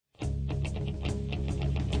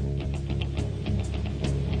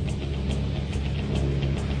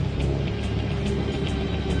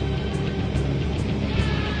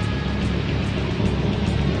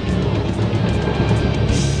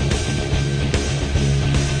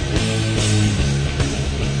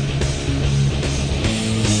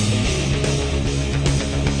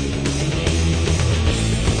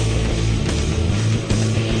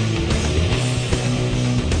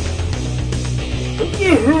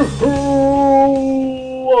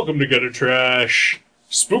Welcome to Gutter Trash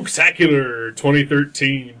Spooktacular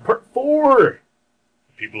 2013 Part 4.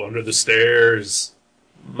 People Under the Stairs.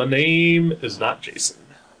 My name is not Jason.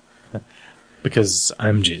 Because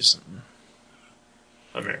I'm Jason.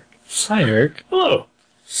 I'm Eric. Hi, Eric. Hello.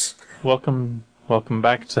 Welcome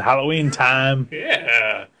back to Halloween time.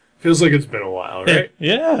 Yeah. Feels like it's been a while, right?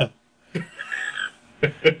 Yeah.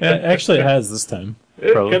 Actually, it has this time.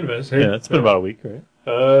 It Probably. kind of is. Yeah, it's been about a week, right?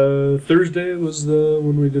 Thursday was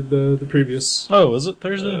when we did the previous Oh, was it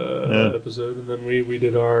Thursday? episode, and then we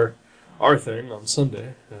did our thing on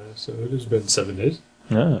Sunday. So it has been 7 days.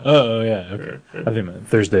 Yeah. Oh, yeah. Okay. I think it meant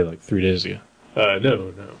Thursday, like 3 days ago.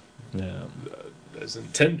 No. Yeah. As in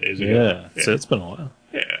 10 days ago. Yeah. So it's been a while.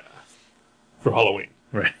 Yeah. For Halloween.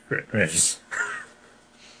 Right.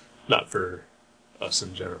 Not for us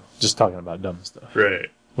in general. Just talking about dumb stuff. Right.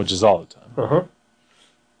 Which is all the time. Uh-huh.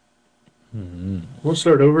 Mm-hmm. We'll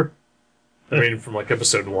start over. I mean, from like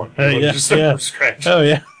episode 1. Yeah. Just start from scratch. Oh,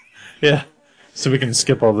 yeah. Yeah. So we can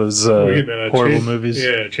skip all those horrible movies.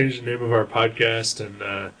 Yeah, change the name of our podcast,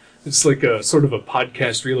 and it's like a sort of a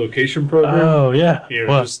podcast relocation program. Oh, yeah. You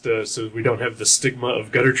know, What? just so we don't have the stigma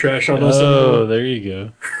of gutter trash on us Oh, anymore. there you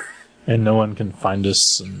go. And no one can find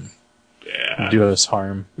us and Yeah. do us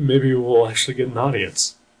harm. Maybe we'll actually get an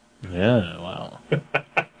audience. Yeah, wow.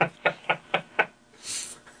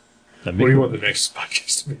 What do you want the next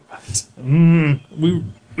podcast to be about?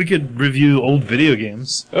 We could review old video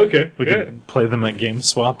games. Okay. We could play them at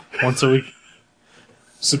GameSwap once a week.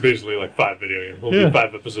 So basically like 5 video games. We'll Yeah. do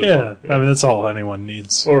 5 episodes. Yeah, I mean, that's all anyone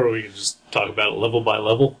needs. Or we can just talk about it level by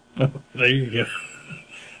level. There you go.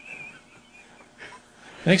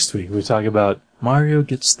 Next week, we talk about Mario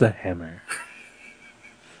Gets the Hammer.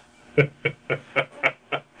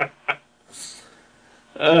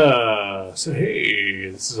 So hey,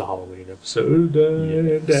 this is a Halloween episode,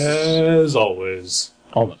 and as always...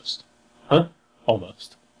 Almost. Huh?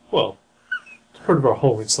 Almost. Well, it's part of our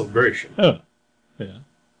Halloween celebration. Oh, yeah.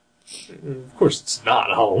 Of course, it's not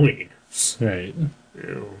Halloween. Right. You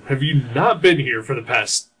know, have you not been here for the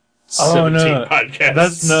past 17 podcasts?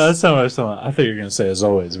 That's not what I was talking about. I thought you were going to say, as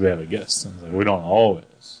always, we have a guest. I was like, we don't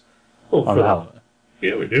always. Well, On Halloween.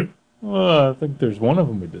 yeah, we do. Well, I think there's one of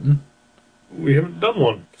them we didn't. We haven't done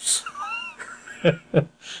one.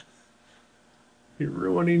 You're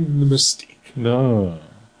ruining the mystique No.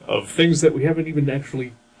 of things that we haven't even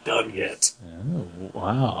actually done yet. Oh,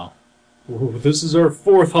 wow. Well, this is our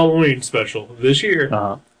 4th Halloween special this year,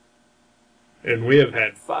 Uh-huh. and we have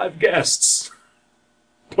had 5 guests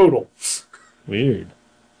total. Weird.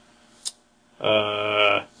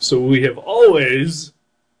 So we have always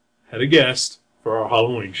had a guest for our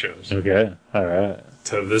Halloween shows Okay. All right.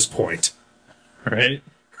 to this point. Right.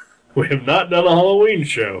 We have not done a Halloween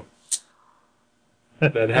show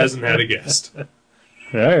that hasn't had a guest. All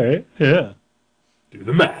right. Yeah. Do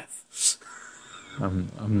the math. I'm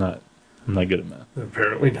not good at math.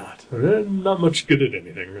 Apparently not. Not much good at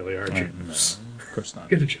anything, really, are you? No, of course not.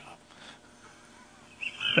 Get a job.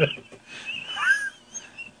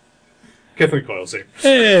 Kathleen Coyle's here.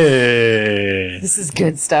 Hey. This is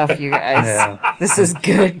good stuff, you guys. Yeah. This is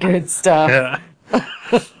good stuff. Yeah.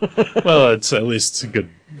 Well, it's at least a good,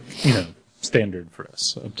 standard for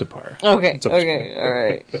us, up to par. Okay, It's up okay,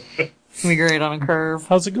 alright. We grade on a curve.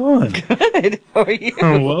 How's it going? Good. How are you?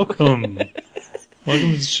 Welcome.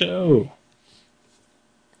 Welcome to the show.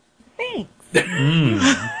 Thanks.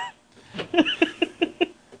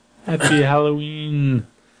 Happy Halloween.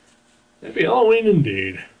 Happy Halloween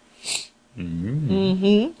indeed.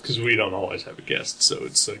 Mm-hmm. Because we don't always have a guest, so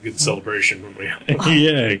it's a good celebration when we have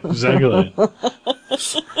Yeah, exactly.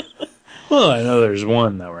 Well, I know there's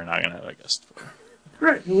one that we're not going to have a guest for.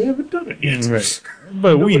 Right, we haven't done it yet. Right.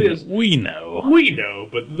 But we know. We know,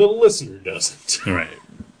 but the listener doesn't. Right.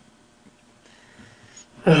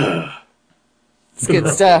 It's good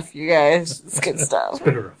stuff, you guys. It's good stuff. It's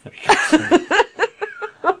been a rough week.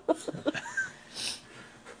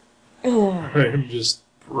 I'm just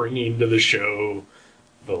bringing to the show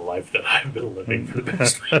the life that I've been living for the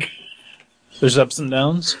past week. There's ups and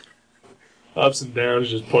downs? Ups and downs,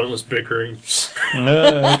 just pointless bickering.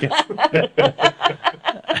 Okay.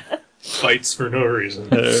 Fights for no reason.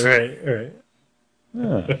 Right.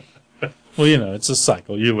 Yeah. Well, it's a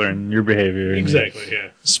cycle. You learn your behavior. And Exactly, yeah.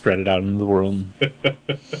 spread it out into the world.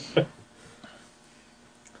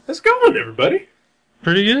 How's it going, everybody?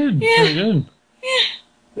 Pretty good. Yeah. Pretty good.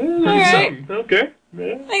 Yeah, right. something. Okay.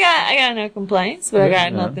 Yeah. I got no complaints, but I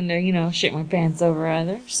got Yeah. nothing to, shit my pants over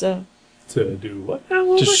either, so. To do what?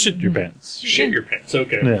 Just shit your pants. Shit your pants,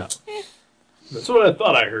 okay. Yeah. That's what I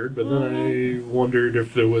thought I heard, but then I wondered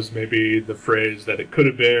if there was maybe the phrase that it could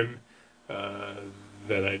have been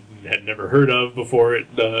that I had never heard of before it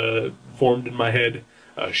formed in my head.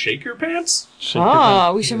 Shake your pants? Shake your pants.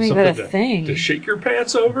 Oh, we should make that a Something thing. To shake your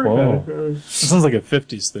pants over? Whoa. It sounds like a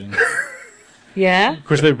 50s thing. Yeah? Of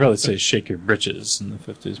course, they would probably say shake your britches in the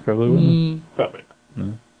 50s, probably wouldn't Probably.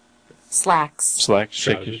 Slacks. Slack,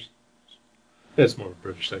 shake your... Trousers. That's more of a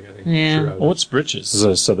British thing, I think. Yeah. Trousers. Well, what's britches? Is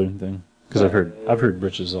that a southern thing? Because I've heard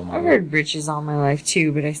britches all my I've life. heard britches all my life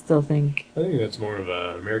too, but I still think I think that's more of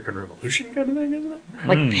an American Revolution kind of thing, isn't it?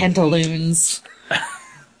 like pantaloons.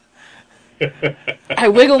 I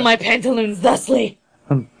wiggle my pantaloons thusly.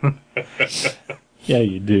 Yeah,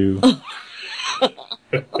 you do.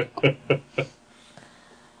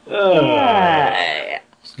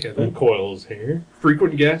 Kevin Coyles here.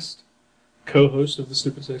 Frequent guest, co-host of the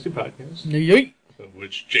Stupid Sexy Podcast, of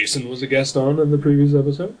which Jason was a guest on in the previous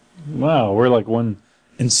episode. Wow, we're like one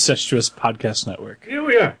incestuous podcast network. Yeah,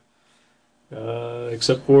 we are.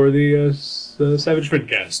 Except for the Savage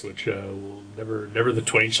Fincast, which will never the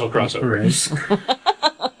twain shall cross over. Right.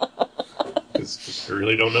 Because I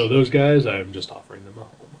really don't know those guys. I'm just offering them a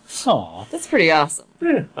home. Aw. That's pretty awesome.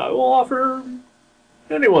 Yeah, I will offer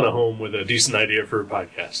anyone a home with a decent idea for a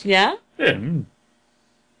podcast. Yeah? Yeah,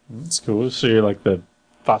 That's cool. So you're like the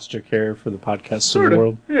foster care for the podcasts sort of the of.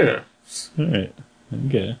 world? Yeah. Alright.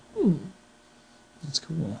 Okay. That's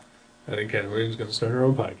cool. I think Kathleen's going to start her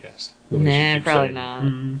own podcast. The way she Nah, keeps probably saying, not.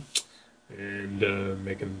 And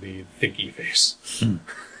making the thinky face. I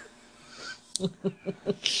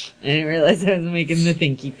didn't realize I was making the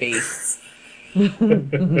thinky face.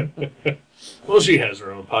 Well, she has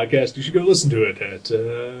her own podcast. You should go listen to it at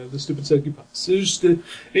the Stupid Sexy Podcast.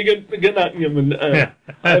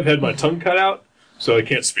 I've had my tongue cut out, so I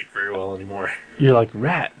can't speak very well anymore. You're like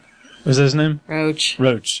Rat. Was that his name? Roach.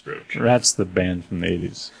 Roach. Roach. Rat's the band from the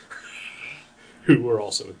 80s. Who were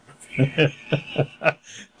also in the movie.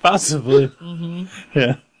 Possibly.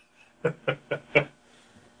 Yeah.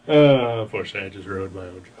 Unfortunately, I just ruined my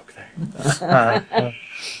own joke there.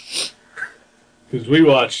 Because we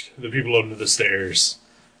watched The People Under the Stairs,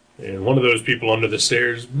 and one of those people under the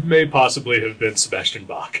stairs may possibly have been Sebastian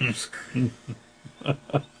Bach.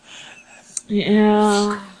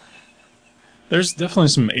 Yeah. There's definitely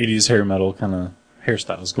some 80s hair metal kind of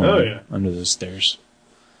hairstyles going on yeah. under the stairs.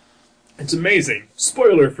 It's amazing.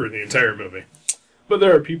 Spoiler for the entire movie. But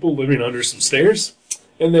there are people living under some stairs,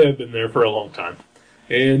 and they have been there for a long time.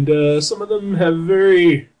 And some of them have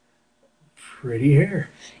very pretty hair.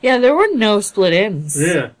 Yeah, there were no split ends.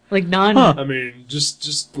 Yeah. Like none. Huh. I mean,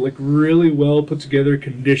 just like really well put together,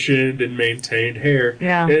 conditioned, and maintained hair.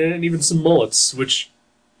 Yeah. And even some mullets, which,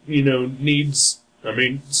 needs,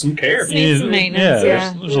 some care. Needs some maintenance,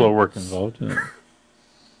 yeah. There's a little work involved. Yeah.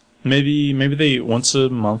 Maybe they once a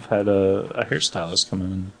month had a hairstylist come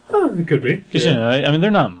in. Oh, it could be. Because,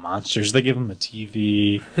 they're not monsters. They give them a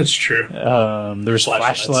TV. That's true. There's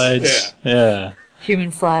Flashlights. flashlights. Yeah.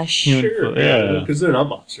 Human flesh. Human Sure, yeah. because they're not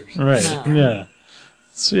monsters. Right. No. Yeah.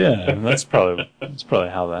 So yeah, that's probably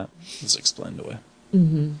how that is explained away.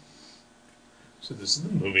 Mm-hmm. So this is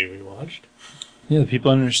the movie we watched. Yeah, The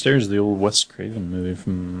People Under the Stairs, the old Wes Craven movie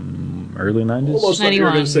from early 90s. Almost like you were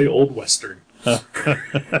 91. going to say Old Western.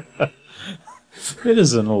 It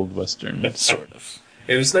is an old Western, sort of.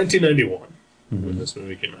 It was 1991 when this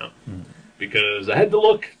movie came out. Because I had to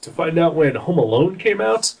look to find out when Home Alone came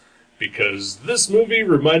out, because this movie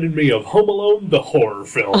reminded me of Home Alone, the horror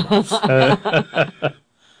film.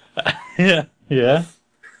 Yeah.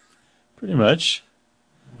 Pretty much.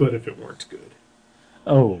 But if it weren't good.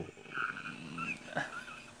 Oh.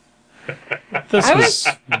 This was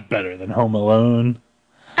better than Home Alone.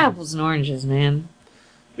 Apples and oranges, man.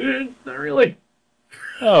 Not really.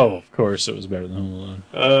 Oh, of course it was better than Home Alone.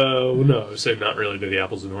 No, I would say not really to the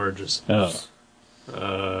apples and oranges. Oh.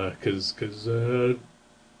 Because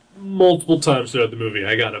multiple times throughout the movie,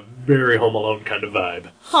 I got a very Home Alone kind of vibe.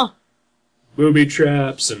 Huh. Booby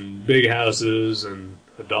traps and big houses and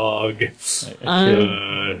a dog. Joe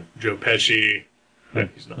Pesci. No,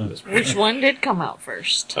 he's not in this movie. Which one did come out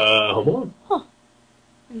first? Home Alone.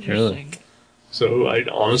 Interesting. So I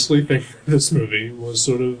honestly think this movie was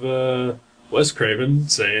sort of Wes Craven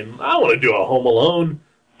saying, I want to do a Home Alone,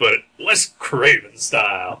 but Wes Craven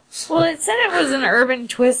style. Well, it said it was an urban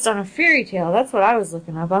twist on a fairy tale. That's what I was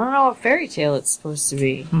looking up. I don't know what fairy tale it's supposed to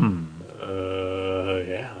be.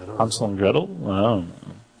 Yeah, I don't Hansel and Gretel? I don't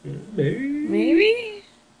know. Maybe. Maybe?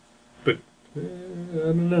 But, I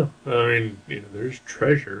don't know. There's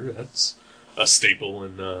treasure. That's a staple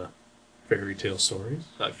in fairy tale stories,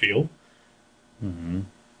 I feel. Mm-hmm.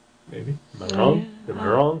 Maybe. Am I wrong? Am I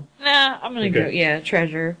wrong? Nah, I'm gonna go. Okay. Yeah,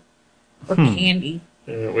 treasure or candy.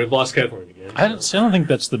 We've lost Kathleen again. I don't think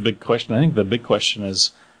that's the big question. I think the big question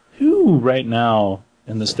is, who right now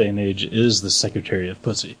in this day and age is the Secretary of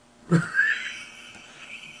Pussy?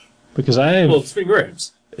 Because Well, it's Ving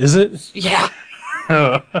Rhames. is it? Yeah,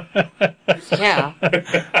 Oh. yeah.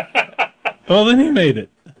 Well, then he made it.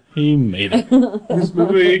 He made it. This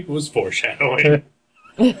movie was foreshadowing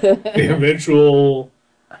the eventual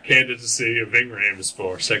candidacy of Ving Rhames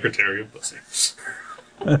for Secretary of Pussy.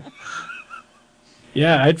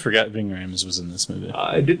 Yeah, I'd forgot Ving Rhames was in this movie.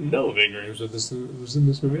 I didn't know Ving Rhames was in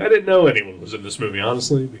this movie. I didn't know anyone was in this movie,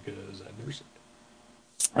 honestly, because I'd never seen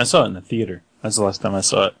it. I saw it in the theater. That's the last time I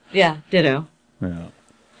saw it. Yeah, ditto. Yeah.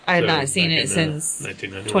 I had So, not seen back it in, since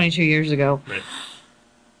 1991. 22 years ago. Right.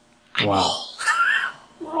 Wow.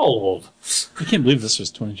 We're all old. I can't believe this was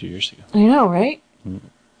 22 years ago. I know, right?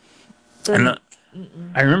 And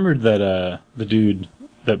I remembered that the dude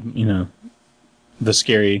that, the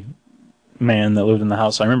scary man that lived in the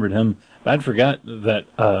house, I remembered him. But I'd forgot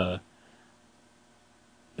that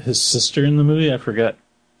his sister in the movie, I forgot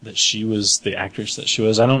that she was the actress that she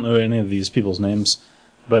was. I don't know any of these people's names,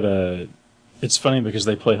 but it's funny because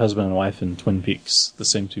they play husband and wife in Twin Peaks, the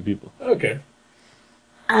same two people. Okay.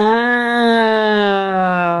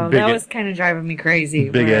 Oh, Big that Ed- was kind of driving me crazy.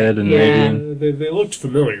 Big but- Ed and yeah. Nadine. They looked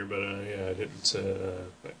familiar, but yeah, I didn't.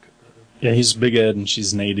 Yeah, he's Big Ed and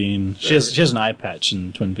she's Nadine. She has an eye patch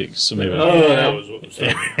in Twin Peaks, so maybe. Oh, that was what was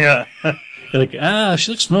happening. Yeah. You're like,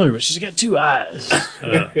 she looks familiar, but she's got two eyes.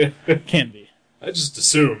 Can't be. I just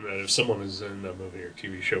assume that if someone is in a movie or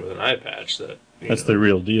TV show with an eye patch, that That's the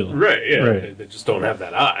real deal. right. Yeah, Right. They just don't have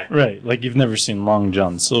that eye. Right. Like you've never seen Long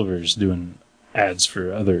John Silver's doing ads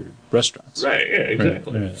for other restaurants. Right. Yeah.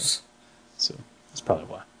 Exactly. Right. So that's probably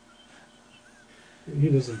why. He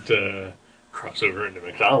doesn't cross over into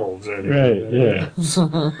McDonald's or anything.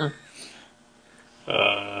 Right.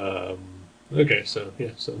 Yeah. Okay. So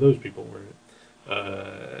those people were it.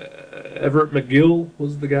 Everett McGill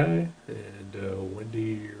was the guy, and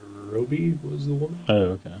Wendy Roby was the woman. Oh,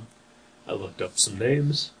 okay. I looked up some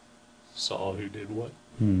names, saw who did what.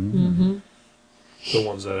 Mm-hmm. The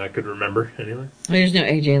ones that I could remember, anyway. There's no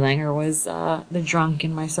AJ Langer was the drunk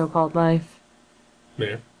in My So-Called Life.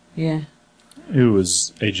 Yeah, Yeah. Who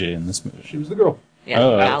was AJ in this movie? she was the girl. Yeah,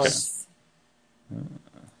 Oh, okay. Alice. And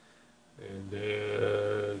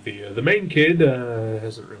the main kid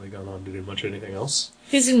hasn't really gone on to do much anything else.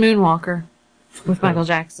 He's in Moonwalker with Michael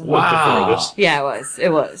Jackson. Wow. Before this. Yeah, it was. It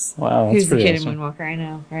was. Wow, He that's was the pretty kid awesome. in Moonwalker, I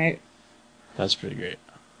know, right? That's pretty great.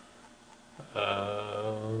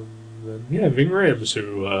 Then, yeah, Ving Rhames,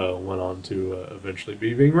 who went on to eventually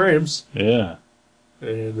be Ving Rhames Yeah.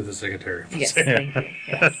 and the Secretary of Yes, State. thank you.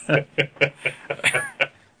 Yes.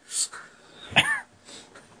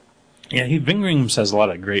 Yeah, Ving Rhames has a lot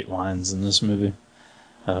of great lines in this movie.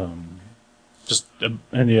 And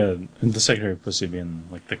the Secretary of Pussy being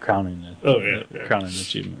like the crowning, crowning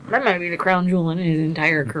achievement. That might be the crown jewel in his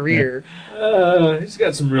entire career. He's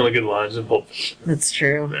got some really good lines in Pulp Fiction. That's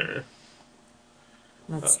true. There.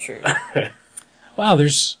 That's true. Wow,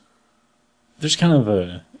 there's kind of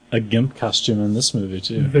a gimp costume in this movie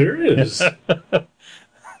too. There is.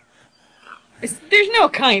 There's no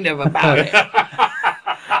kind of about it.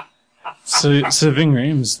 So Ving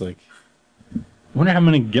Rhames, like, I wonder how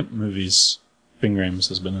many gimp movies Ving Rhames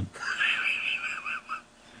has been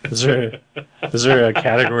in. Is there a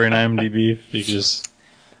category in IMDb if you could just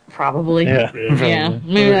Probably. yeah Yeah.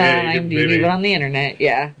 probably. Maybe not Yeah, on you could IMDb, maybe- but on the internet,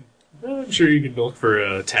 yeah. I'm sure you can look for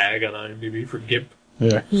a tag on IMDb for GIMP.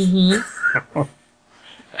 Yeah,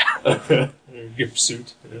 GIMP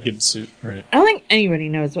suit. Yeah. gimp suit, right? I don't think anybody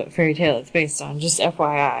knows what fairy tale it's based on, just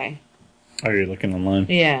FYI. Are you looking online?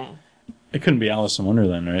 Yeah. It couldn't be Alice in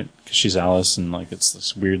Wonderland, right? Because she's Alice, and like it's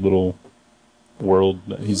this weird little world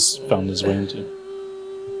that he's found his way into.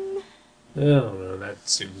 I don't know. That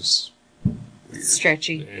seems weird.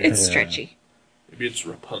 Stretchy. Yeah. It's stretchy. Maybe it's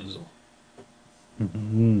Rapunzel.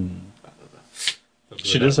 Mm-hmm. I don't know.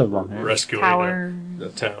 She does have long hair. Rescuing Tower the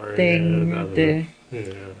tower thing. Yeah, I don't The know. Yeah.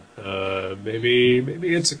 Maybe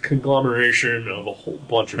it's a conglomeration of a whole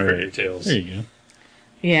bunch of fairy Right. tales. There you go.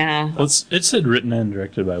 yeah. Well, it said written and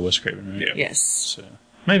directed by Wes Craven, right? Yeah. Yes. So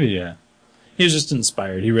maybe he was just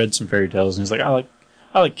inspired. He read some fairy tales and he's like, I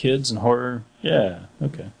like kids and horror. Yeah,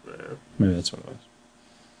 okay. Yeah. Maybe that's what it was.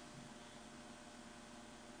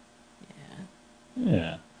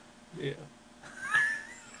 Yeah. Yeah.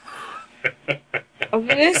 Oh,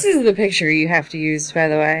 this is the picture you have to use, by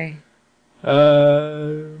the way.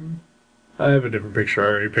 I have a different picture I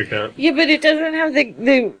already picked out. Yeah, but it doesn't have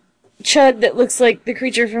the chud that looks like the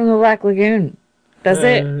creature from the Black Lagoon. Does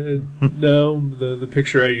it? No, the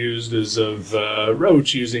picture I used is of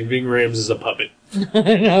Roach using Ving Rhames as a puppet.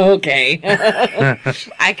 Okay.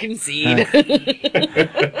 I concede.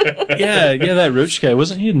 Yeah, that Roach guy,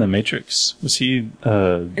 wasn't he in The Matrix? Was he,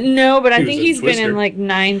 No, but I He was think in he's been Twister. in like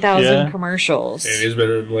 9,000 Yeah. commercials. And he's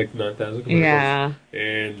been in like 9,000 commercials. Yeah.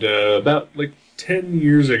 And about like 10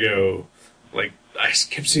 years ago, like I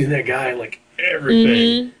kept seeing that guy in like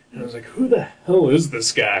everything. Mm-hmm. And I was like, who the hell is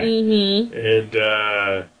this guy? Mm-hmm. And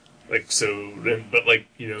but like,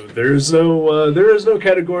 you know, there is no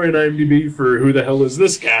category in IMDb for who the hell is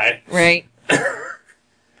this guy. Right.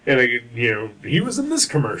 And you know, he was in this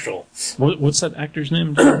commercial. what's that actor's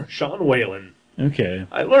name? Sean Whalen. Okay.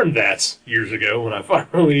 I learned that years ago when I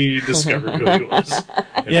finally discovered who he was.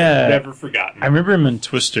 And Yeah. I've never forgotten. I remember him in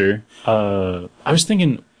Twister. I was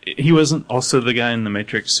thinking, he wasn't also the guy in The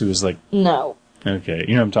Matrix who was like, No. okay,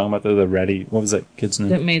 you know what I'm talking about, the ratty, what was that kid's name?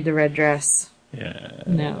 That made the red dress. Yeah.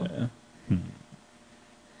 No.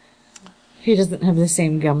 He doesn't have the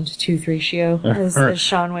same gum to tooth ratio as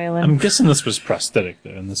Sean Whalen. I'm guessing this was prosthetic, though,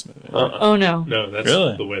 in this movie. Oh, no. No, that's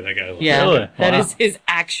Really? the way that guy looks. Yeah. Really? That Wow. is his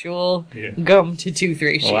actual Yeah. gum to tooth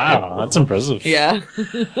ratio. Wow, that's impressive. Yeah.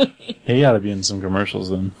 He gotta be in some commercials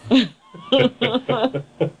then.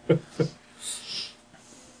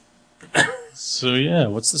 So yeah,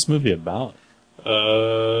 what's this movie about? If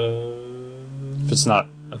it's not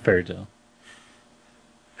a fairy tale.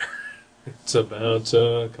 It's about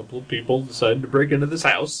a couple of people deciding to break into this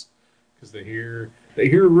house because they hear a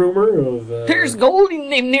rumor of. There's gold in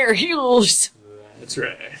them there hills. That's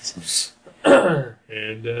right.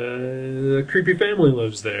 And a creepy family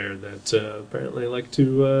lives there that apparently like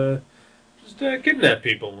to just kidnap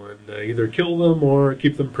people and either kill them or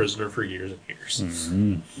keep them prisoner for years and years.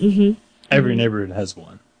 Mm-hmm. Mm-hmm. Every neighborhood has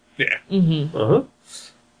one. Yeah. Mm-hmm. Uh huh.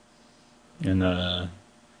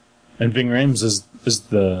 And Ving Rhames is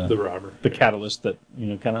The the robber. catalyst that, you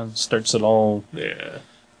know, kind of starts it all. Yeah.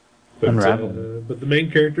 Unraveling. But the main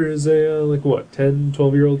character is a, 10,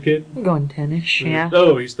 12-year-old kid? I'm going 10-ish, yeah.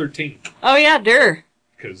 Oh, he's 13. Oh, yeah, der.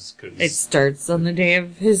 Cause It starts on the day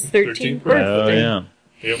of his 13th 13th birthday. Oh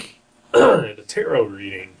yeah. Yep. And a tarot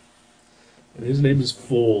reading. And his name is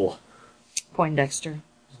Fool. Poindexter.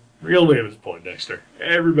 Real name is Poindexter.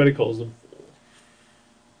 Everybody calls him Fool.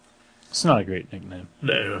 It's not a great nickname.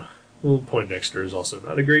 No. Well, Poindexter is also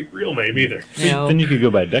not a great real name either. No. Then you could go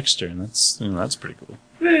by Dexter, and that's pretty cool.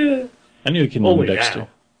 Eh, I knew a kid named only Dexter. now.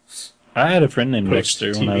 I had a friend named Post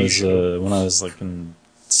Dexter TV when I was like in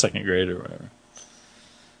second grade or whatever.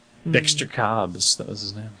 Dexter Cobbs, that was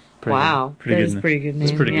his name. Wow. That is a pretty good name.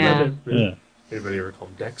 That's pretty Yeah. good. Really? Yeah. Anybody ever call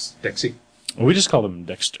him Dex? Dexy? Well, we just called him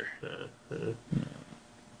Dexter.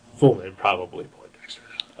 Full name, probably Poindexter.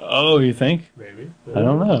 Oh, you think? Maybe. I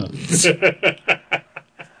don't know.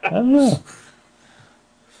 I don't know.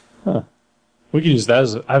 Huh. We could use that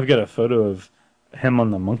as I've got a photo of him on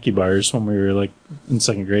the monkey bars when we were like in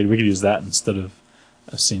second grade. We could use that instead of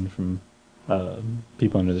a scene from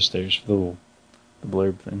People Under the Stairs for the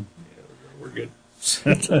blurb thing. We're good.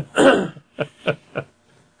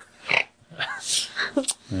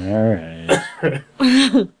 All right.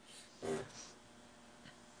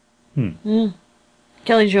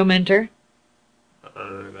 Kelly Jo Mentor. I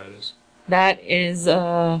don't know who that is. That is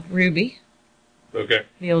Ruby, Okay.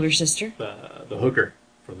 the older sister. The hooker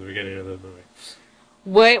from the beginning of the movie.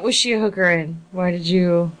 What was she a hooker in? Why did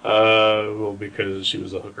you... Well, because she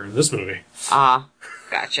was a hooker in this movie. Ah,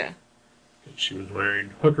 gotcha. She was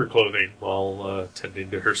wearing hooker clothing while tending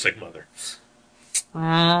to her sick mother.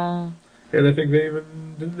 Ah. And I think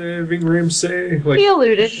didn't Ving Rhames say, like, He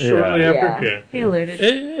alluded. shortly Yeah. after? Yeah, he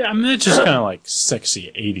alluded. I mean, it's just kind of like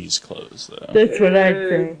sexy 80s clothes, though. That's what I'd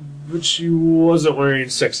say. But she wasn't wearing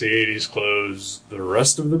sexy 80s clothes the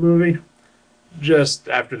rest of the movie. Just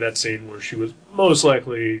after that scene where she was most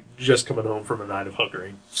likely just coming home from a night of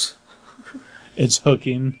hookering. It's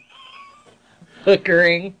hooking.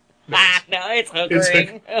 Hookering. Ah, no, it's It's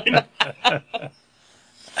hookering.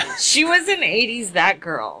 She was an 80s that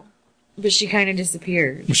girl, but she kind of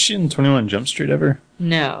disappeared. Was she in 21 Jump Street ever?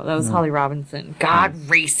 No, that was Holly Robinson. God,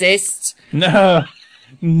 racist. No.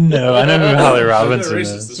 No, I know who Holly Robinson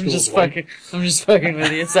Racist. is. This I'm girl's just white. fucking. I'm just fucking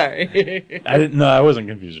with you. Sorry. I didn't know. I wasn't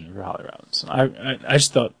confusing her for Holly Robinson. I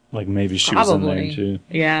just thought like maybe she was in Probably. there too.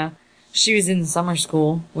 Yeah, she was in Summer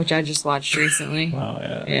School, which I just watched recently. Wow,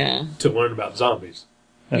 yeah. Yeah. To learn about zombies.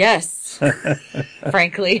 Yes.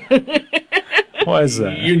 Frankly. Why is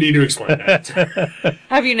that? You need to explain that.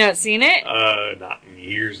 Have you not seen it? Not in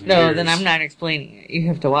years and No, years. then I'm not explaining it. You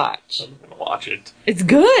have to watch. I'm going to watch it. It's I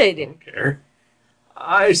good. don't care.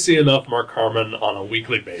 I see enough Mark Harmon on a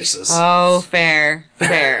weekly basis. Oh, fair.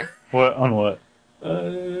 Fair. What on what?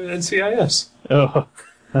 NCIS. Oh,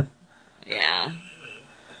 Yeah.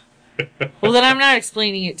 Well, then I'm not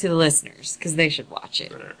explaining it to the listeners, because they should watch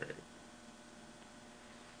it.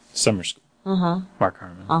 Summer School. Uh-huh. Mark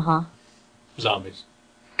Harmon. Uh-huh. Zombies.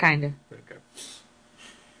 Kinda. Okay.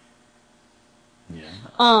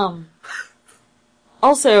 Yeah.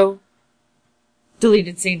 Also,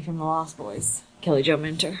 deleted scene from The Lost Boys. Kelly Jo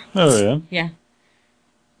Minter. Oh, yeah? Yeah.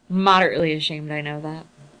 Moderately ashamed I know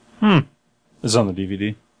that. It's on the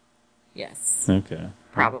DVD? Yes. Okay.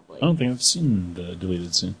 Probably. I don't think I've seen the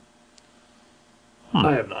deleted scene.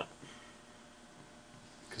 I have not.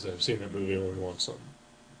 Because I've seen that movie only once on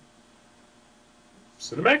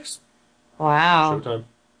Cinemax? Wow. Showtime.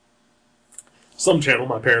 Some channel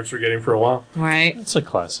my parents were getting for a while. Right. It's a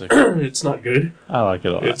classic. It's not good. I like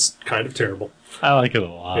it a lot. It's kind of terrible. I like it a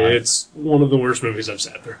lot. It's one of the worst movies I've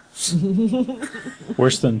sat through.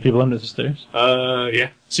 Worse than People Under the Stairs? Yeah.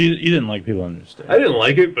 So you didn't like People Under the Stairs? I didn't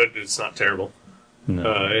like it, but it's not terrible. No.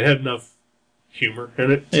 It had enough humor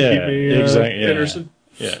in it to Yeah, keep me exactly, yeah. interested.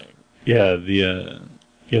 Yeah,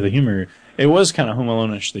 the humor. It was kind of Home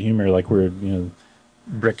Alone-ish, the humor, like where,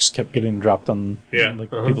 bricks kept getting dropped on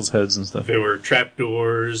people's heads and stuff. There were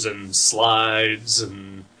trapdoors and slides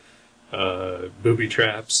and booby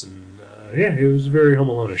traps, and it was very Home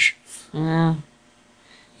Alone-ish. Yeah.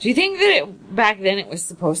 Do you think that back then it was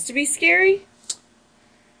supposed to be scary?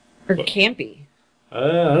 Or campy? I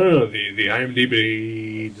don't know. The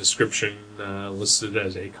IMDb description listed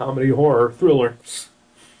as a comedy horror thriller.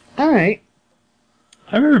 Alright.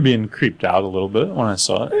 I remember being creeped out a little bit when I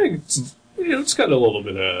saw I it. think it's got a little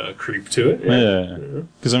bit of creep to it. Yeah.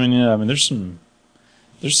 Because,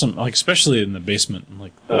 there's some, like, especially in the basement,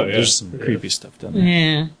 like, there's some creepy stuff down there.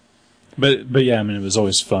 Yeah. But yeah, it was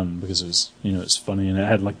always fun because it was, it's funny and it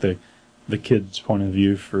had, like, the kid's point of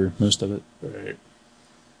view for most of it. Right.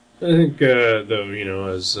 I think, though,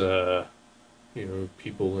 as,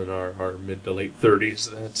 people in our mid to late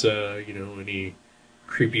 30s, that, any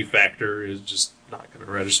creepy factor is just not going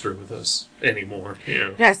to register with us anymore.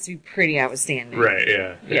 It has to be pretty outstanding. Right,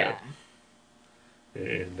 yeah. Yeah.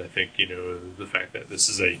 And I think, the fact that this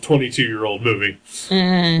is a 22-year-old movie,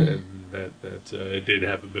 Mm. and that it did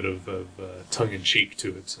have a bit of tongue-in-cheek to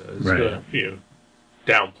it, is Right. gonna,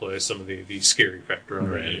 downplay some of the scary factor on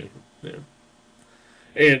Right. it. Yeah.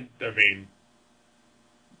 And,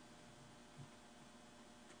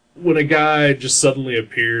 when a guy just suddenly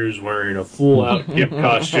appears wearing a full-out gimp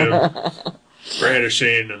costume,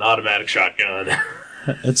 brandishing an automatic shotgun,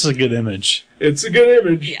 It's a good image. it's a good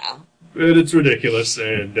image. Yeah. But it's ridiculous,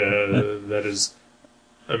 and that is,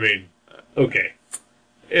 okay.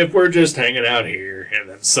 If we're just hanging out here, and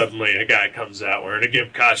then suddenly a guy comes out wearing a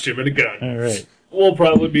gimp costume and a gun, All right. we'll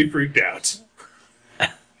probably be freaked out.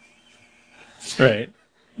 Right.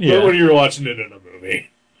 But Yeah. when you're watching it in a movie,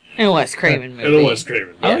 In a Wes Craven movie. in a Wes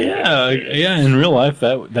Craven Oh, movie. yeah. In real life,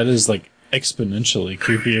 that is, like, exponentially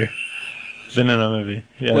creepier than in a movie.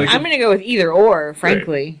 Yeah. Like- I'm gonna go with either or,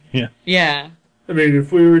 frankly. Yeah. Yeah.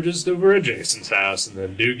 If we were just over at Jason's house, and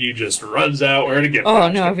then Doogie just runs out wearing a gimp Oh,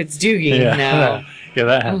 costume. no, if it's Doogie, Yeah. no. Yeah,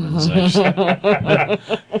 that happens,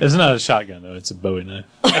 actually. It's not a shotgun, though. It's a Bowie knife.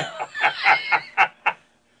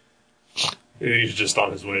 He's just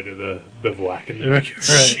on his way to the bivouac in the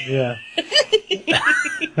Right, yeah.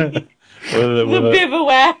 The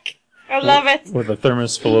bivouac. I love it. With a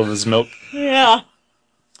thermos full of his milk. Yeah.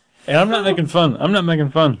 And I'm not making fun. I'm not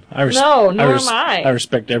making fun. No, nor am I. I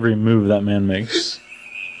respect every move that man makes.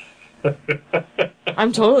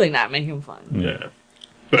 I'm totally not making fun. Yeah.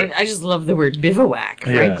 I just love the word bivouac,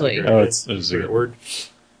 frankly. Yeah. Oh, it's a great word.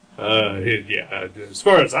 As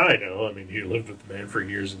far as I know, he lived with the man for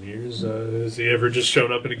years and years. Has he ever just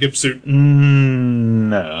shown up in a gimp suit?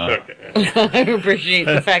 No. Okay. I appreciate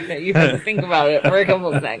the fact that you had to think about it for a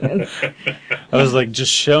couple of seconds. I was like,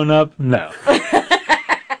 just shown up? No.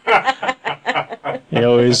 He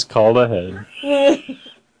always called ahead.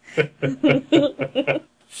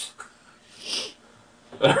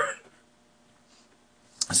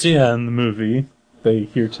 So yeah, in the movie, they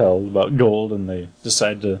hear tell about gold, and they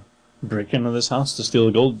decide to break into this house to steal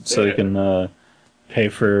the gold so they can pay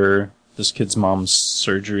for this kid's mom's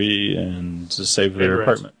surgery and to save their rent.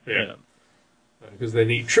 apartment. Yeah. Because they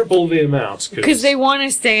need triple the amounts. Because they want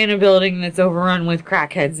to stay in a building that's overrun with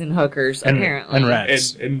crackheads and hookers, apparently. And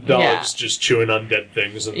rats. And dogs just chewing on dead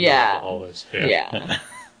things in the hallways. Yeah.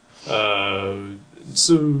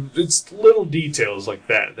 So it's little details like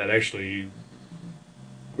that actually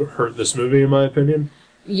hurt this movie, in my opinion.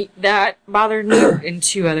 That bothered me, and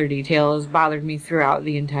two other details bothered me throughout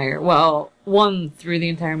the entire... Well, one through the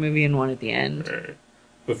entire movie and one at the end. Right.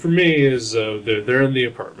 But for me, is they're in the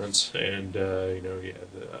apartments, and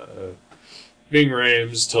Ving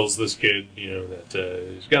Rhames tells this kid,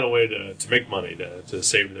 that he's got a way to make money to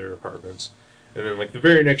save their apartments. And then, like, the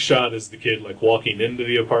very next shot is the kid, like, walking into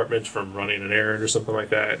the apartment from running an errand or something like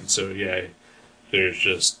that. And so, yeah, there's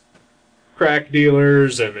just crack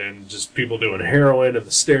dealers and then just people doing heroin in the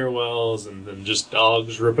stairwells and then just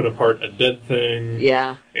dogs ripping apart a dead thing.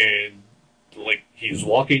 Yeah. And, like, he's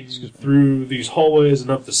walking through these hallways and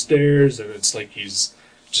up the stairs, and it's like he's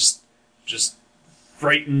just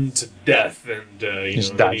frightened to death. And,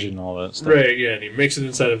 he's dodging all that stuff. Right, yeah, and he makes it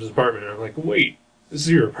inside of his apartment. And I'm like, wait. This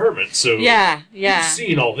is your apartment, so yeah. you've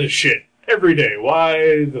seen all this shit every day.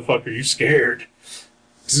 Why the fuck are you scared?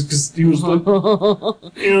 Because he was like,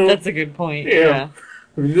 That's a good point. Yeah. Yeah.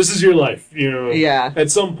 I mean, this is your life, Yeah. At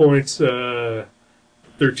some point, 13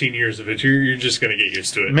 years of it, you're just going to get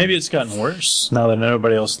used to it. Maybe it's gotten worse now that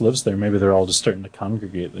nobody else lives there. Maybe they're all just starting to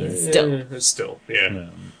congregate there. Still.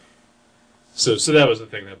 Yeah. So that was the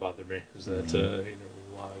thing that bothered me, is that,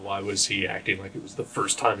 why was he acting like it was the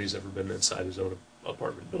first time he's ever been inside his own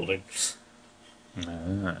apartment building?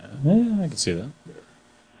 Yeah, I can see that.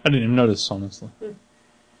 I didn't even notice, honestly.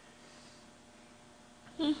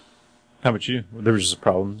 How about you? There was just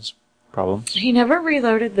problems. He never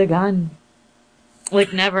reloaded the gun.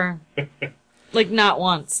 Like, never. Like, not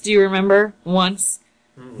once. Do you remember once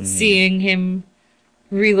seeing him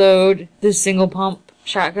reload the single pump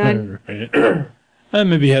shotgun? Right.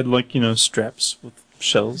 Maybe he had, like, straps with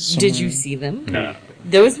shells somewhere. Did you see them? No.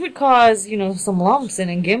 Those would cause, some lumps in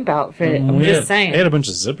a GIMP outfit. I'm just saying. They had a bunch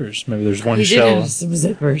of zippers. Maybe there's one He shell. did have some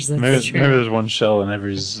zippers. That's Maybe true. there's one shell in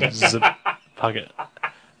every zip pocket.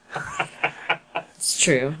 It's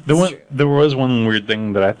true. There was one weird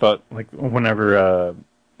thing that I thought, like, whenever,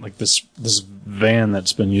 this van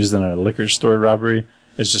that's been used in a liquor store robbery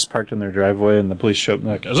is just parked in their driveway, and the police show up and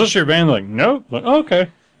they're like, "Is this your van?" They're like, "Nope." Like, oh, okay.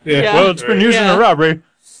 Yeah. Well, it's been used in a robbery.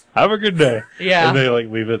 Have a good day. Yeah. And they, like,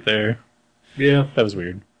 leave it there. Yeah. That was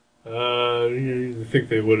weird. You think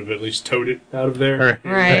they would have at least towed it out of there?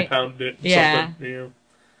 Right. Pounded it. Yeah. Something,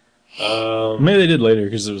 Maybe they did later,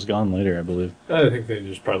 because it was gone later, I believe. I think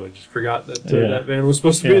they probably just forgot that that van was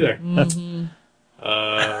supposed to be there. Mm-hmm.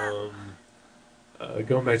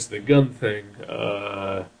 Going back to the gun thing,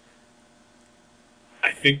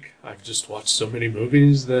 I think I've just watched so many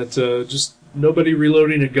movies that just nobody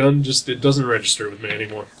reloading a gun it doesn't register with me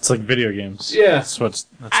anymore. It's like video games. Yeah. That's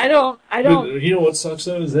I don't. You know what sucks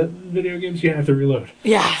though is that in video games you have to reload.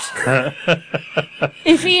 Yeah.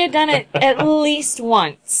 If he had done it at least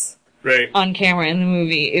once Right. on camera in the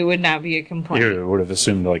movie, it would not be a complaint. You would have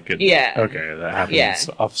assumed, like, it. Yeah. Okay, that happens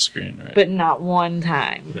off screen, right? But not one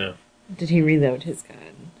time No. did he reload his gun,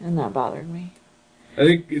 and that bothered me. I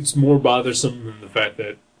think it's more bothersome than the fact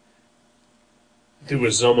that it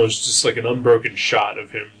was almost just like an unbroken shot of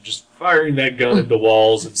him just firing that gun into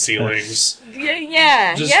walls and ceilings.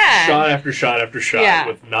 Yeah. Just shot after shot after shot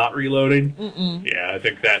with not reloading. Mm-mm. Yeah, I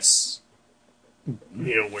think that's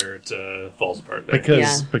where it falls apart there.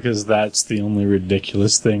 Because that's the only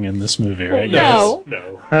ridiculous thing in this movie, right? No.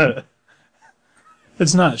 No.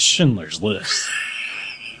 It's not Schindler's List.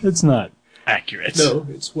 It's not accurate. No,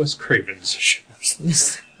 it's Wes Craven's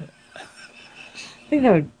Schindler's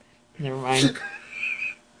Never mind.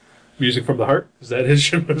 Music from the Heart? Is that his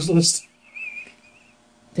Schindler's List?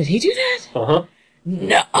 Did he do that? Uh-huh.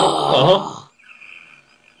 No. Uh-huh.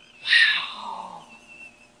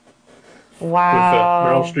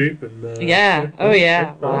 Wow. With Meryl Streep and... yeah. Oh,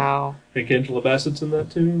 yeah. Wow. I think Angela Bassett's in that,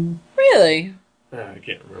 too. Really? I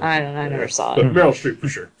can't remember. I don't know. I never saw But it. Meryl Streep, for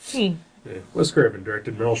sure. Hmm. Yeah. Wes Craven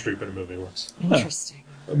directed Meryl Streep in a movie once. Interesting.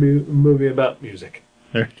 A movie about music.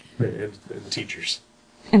 There. And teachers.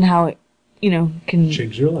 And how it, can...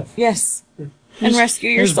 Change your life. Yes. And rescue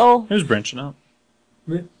your soul. He was branching out.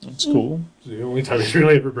 Yeah. That's cool. It's the only time he's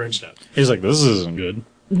really ever branched out. He's like, this isn't good.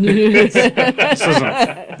 This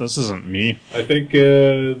isn't me. I think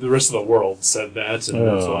the rest of the world said that, and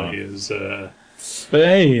that's why he is... But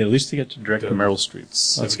hey, at least he got to direct Meryl Streep.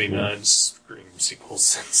 79 cool. Scream sequels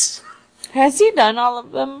since. Has he done all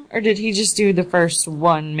of them? Or did he just do the first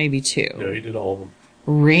one, maybe two? No, he did all of them.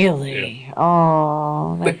 Really? Yeah.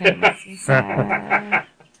 Oh, that kind of makes me sad.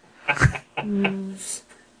 How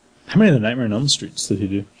many of the Nightmare on Elm Streets did he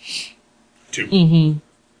do? 2. Mm-hmm.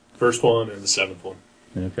 First one and the 7th one.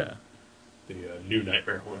 Okay. The new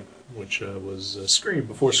Nightmare one, which was Scream,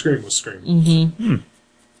 before Scream was Scream. Mm-hmm.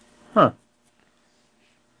 Huh.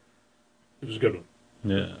 It was a good one.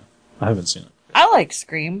 Yeah. I haven't seen it. I like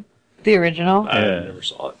Scream, the original. I never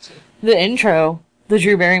saw it. So. The intro, the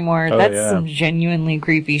Drew Barrymore, that's yeah. some genuinely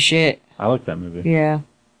creepy shit. I like that movie. Yeah.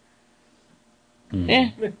 Yeah.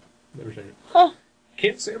 Never seen it. Huh.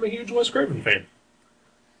 Can't say I'm a huge Wes Craven fan.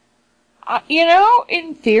 You know,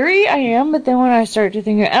 in theory, I am, but then when I start to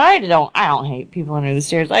think, and I don't hate People Under the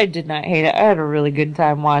Stairs. I did not hate it. I had a really good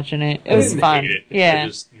time watching it. It I was didn't fun. hate it. Yeah.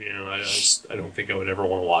 I don't think I would ever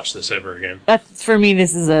want to watch this ever again. That's, for me,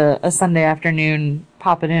 this is a Sunday afternoon,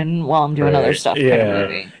 pop it in while I'm doing other Right. stuff Yeah. kind of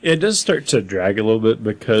movie. It does start to drag a little bit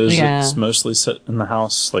because Yeah. it's mostly set in the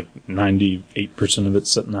house. Like 98% of it's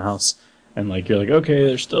set in the house. And like you're like, okay,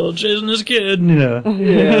 they're still chasing this kid, you know.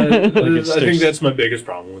 Yeah, it I think sticks. that's my biggest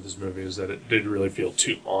problem with this movie is that it did really feel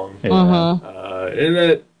too long. Yeah. And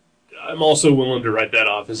that I'm also willing to write that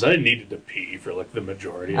off as I needed to pee for like the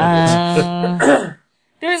majority of it.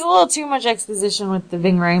 There's a little too much exposition with the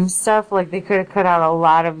Ving Rhames stuff. Like, they could have cut out a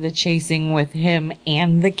lot of the chasing with him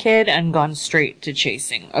and the kid and gone straight to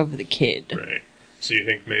chasing of the kid. Right. So you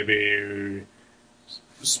think maybe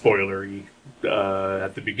spoilery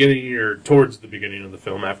at the beginning or towards the beginning of the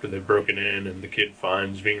film after they've broken in and the kid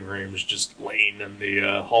finds Ving Rhames just laying in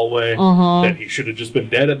the hallway that he should have just been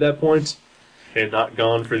dead at that point and not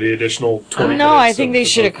gone for the additional 20 minutes. No, I think they of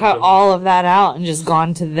should have both of cut them. all of that out and just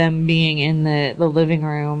gone to them being in the living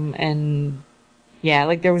room. And yeah,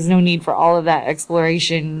 like, there was no need for all of that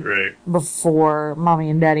exploration Right. before Mommy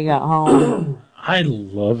and Daddy got home. I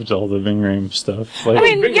loved all the Ving Rhames stuff. Like, I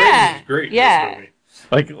mean, Ving Rhames yeah, is great in yeah. this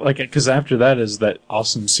movie. like, because after that is that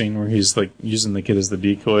awesome scene where he's like using the kid as the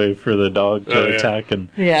decoy for the dog to Oh, yeah. attack, and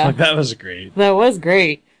Yeah. like that was great. That was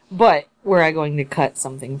great. But were I going to cut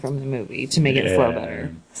something from the movie to make it flow Yeah.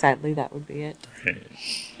 better? Sadly, that would be it.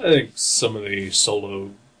 I think some of the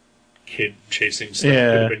solo kid chasing stuff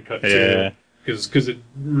Yeah, could have been cut yeah. too, because it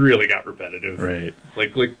really got repetitive. Right.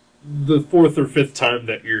 Like the fourth or fifth time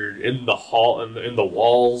that you're in the hall in the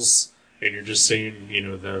walls and you're just seeing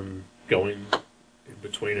them going in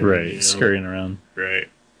between it, Right. Scurrying around. right,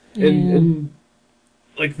 Yeah. and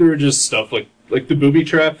like there were just stuff like the booby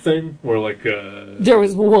trap thing where like There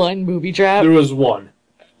was one booby trap. there was one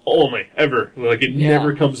only ever like it Yeah.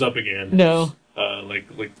 never comes up again. No.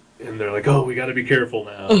 And they're like, oh, we got to be careful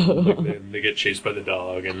now. Like, then they get chased by the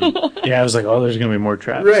dog, and Yeah, I was like, oh, there's gonna be more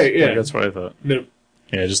traps. Right, yeah. Like, that's what I thought. no,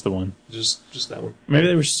 Yeah, just the one. just that one. Maybe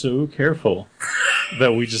they were so careful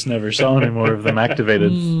that we just never saw any more of them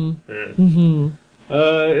activated. Yeah.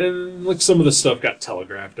 And like some of the stuff got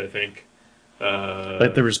telegraphed, I think.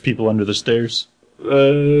 Like there was people under the stairs. They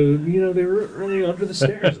weren't really under the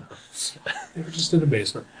stairs. They were just in a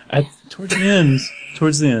basement. Towards the end.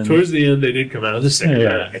 Towards the end, they did come out of the stairs.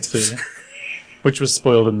 Yeah. Right. So, which was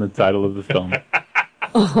spoiled in the title of the film.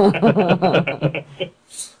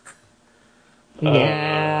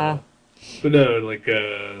 Yeah. But no, like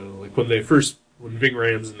when Ving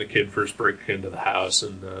Rhames and the kid first break into the house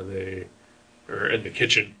and they are in the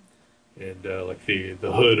kitchen and like the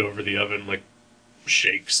hood over the oven like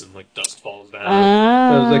shakes and like dust falls down.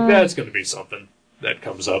 I was like, that's going to be something that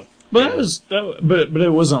comes up. But but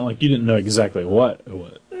it wasn't like you didn't know exactly what it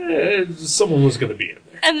was. Someone was going to be in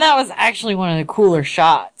there. And that was actually one of the cooler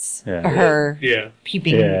shots. Yeah. Her Yeah.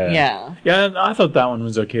 peeping. Yeah. Yeah. Yeah, and I thought that one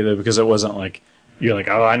was okay though because it wasn't like you're like,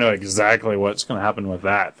 oh, I know exactly what's going to happen with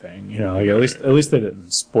that thing. You know, like at least they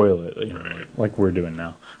didn't spoil it. You know, Right. like we're doing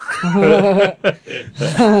now.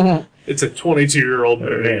 It's a 22-year-old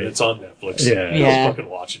movie Right. and it's on Netflix. Yeah. Yeah. I'll fucking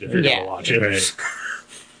watch it if you're Yeah. going to watch it. Right.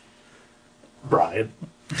 Brian.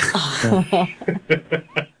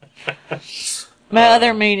 My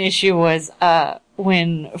other main issue was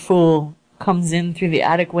when Fool comes in through the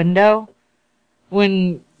attic window.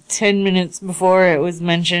 When 10 minutes before it was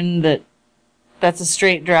mentioned that that's a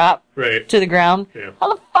straight drop Right. to the ground. Yeah.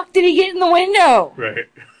 How the fuck did he get in the window? Right.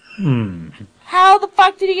 How the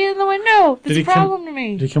fuck did he get in the window? That's Did a he come- problem to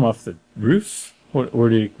me. Did he come off the roof? Where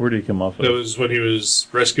did he come off of? That was when he was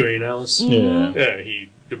rescuing Alice. Yeah. Yeah, he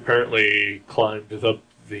apparently climbed up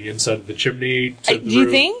the inside of the chimney to the Do you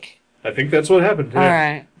roof. think? I think that's what happened. Yeah.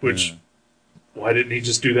 Alright. Which, why didn't he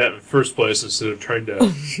just do that in the first place instead of trying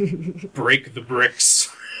to break the bricks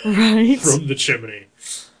Right? from the chimney?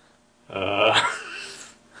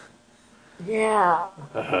 Yeah.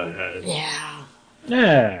 And Yeah.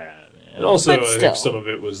 Yeah. also, But I still. think some of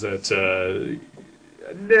it was that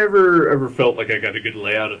I never ever felt like I got a good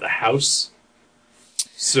layout of the house.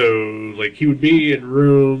 So, like, he would be in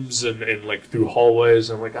rooms and like, through hallways.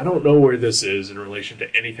 And I'm like, I don't know where this is in relation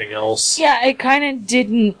to anything else. Yeah, it kind of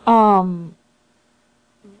didn't, a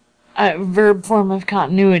verb form of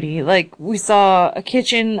continuity. Like, we saw a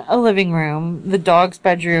kitchen, a living room, the dog's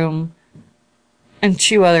bedroom, and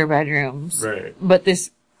 2 other bedrooms. Right. But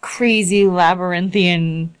this crazy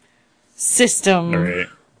labyrinthian system All right.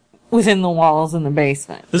 within the walls in the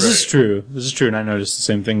basement. This is Right. true. This is true, and I noticed the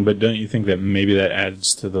same thing. But don't you think that maybe that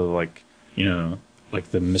adds to the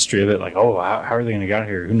the mystery of it? Like, oh, how are they going to get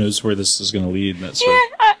here? Who knows where this is going to lead? And that sort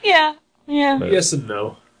of. Yeah. But- Yes and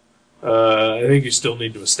no. I think you still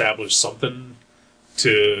need to establish something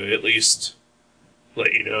to at least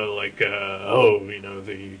let you know, like,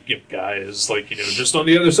 the Gimp guy is, like, just on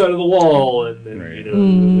the other side of the wall, and Right.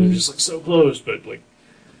 they're just, like, so close, but, like,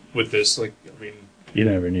 with this, like, I mean, You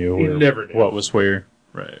never knew. You never knew. what was where.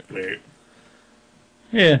 Right. right,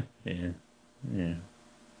 Yeah.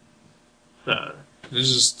 this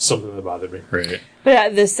is just something that bothered me. Right.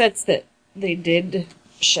 But the sets that they did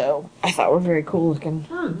show, I thought were very cool looking.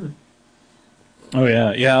 Oh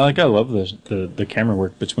yeah. Like I love the camera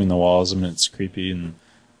work between the walls. I mean, it's creepy and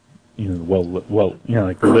lit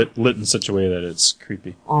in such a way that it's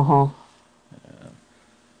creepy.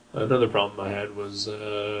 Another problem I had was,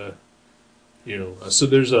 so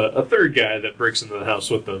there's a third guy that breaks into the house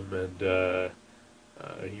with them, and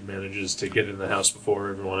he manages to get in the house before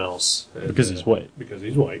everyone else. And, Because he's white. Because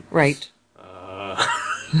he's white. Right.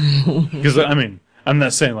 Because I mean, I'm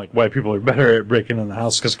not saying like white people are better at breaking in the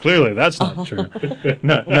house because clearly that's not true.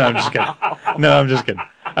 No, I'm just kidding. No, I'm just kidding.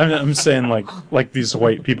 I'm saying like these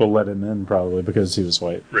white people let him in probably because he was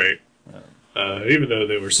white. Right. Even though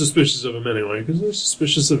they were suspicious of him anyway, because they're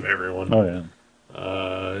suspicious of everyone. Oh yeah.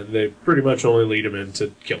 And they pretty much only lead him in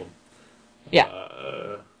to kill him. Yeah.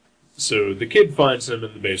 So the kid finds him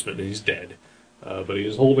in the basement and he's dead. But he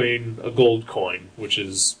is holding a gold coin, which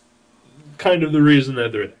is kind of the reason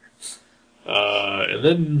that they're there. And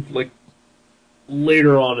then, like,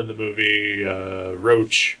 later on in the movie,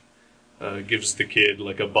 Roach gives the kid,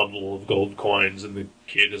 like, a bundle of gold coins, and the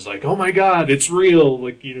kid is like, oh my god, it's real!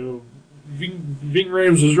 Like, Ving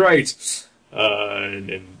Rhames was right!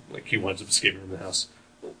 And like, he winds up escaping from the house.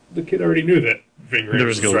 The kid already knew that Ving Rhames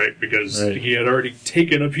was gold. right, because Right. he had already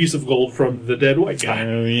taken a piece of gold from the dead white guy.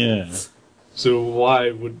 Oh yeah. So why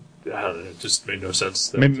would... I don't know, it just made no sense.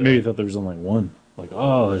 That, Maybe he thought there was only one. Like,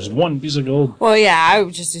 oh, there's one piece of gold. Well, yeah, I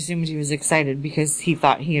just assumed he was excited because he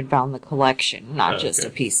thought he had found the collection, not Oh, just okay.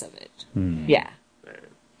 a piece of it. Hmm. Yeah.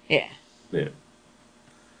 Yeah. Yeah.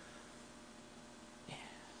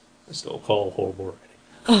 I still call horrible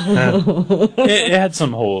writing. It had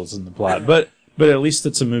some holes in the plot, but at least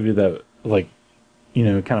it's a movie that like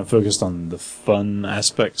kind of focused on the fun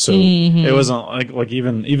aspect. So it wasn't like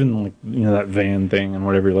even like that van thing and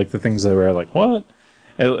whatever, like the things that were like what.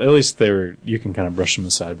 At least you can kind of brush them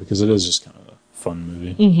aside because it is just kind of a fun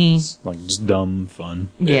movie. Mm-hmm. It's like just dumb fun.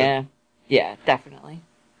 Yeah. Yeah, definitely.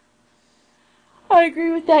 I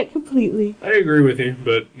agree with that completely. I agree with you,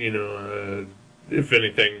 but, if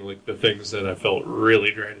anything, like, the things that I felt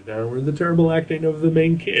really dragged it down were the terrible acting of the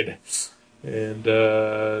main kid. And,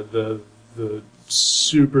 the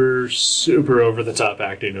super, super over-the-top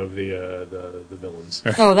acting of the villains.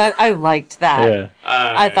 Oh, I liked that. Yeah,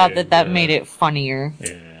 I thought that made it funnier.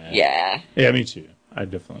 yeah, Yeah. me too. I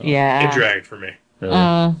definitely Yeah. It dragged for me.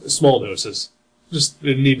 Really. Small doses. Just,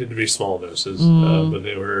 it needed to be small doses. But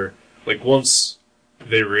they were, like, once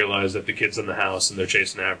they realized that the kid's in the house and they're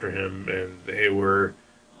chasing after him, and they were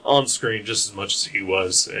on screen just as much as he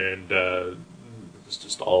was, and it was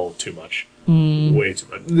just all too much. Way too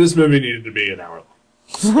much. This movie needed to be an hour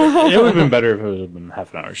long. It would have been better if it would have been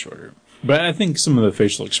half an hour shorter. But I think some of the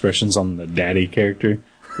facial expressions on the daddy character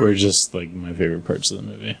were just like my favorite parts of the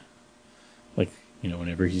movie. Like,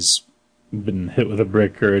 whenever he's been hit with a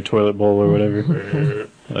brick or a toilet bowl or whatever.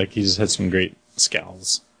 Like, he's had some great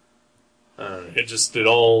scowls. It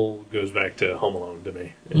all goes back to Home Alone to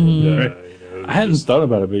me. And, I hadn't thought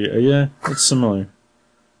about it, but yeah, it's similar.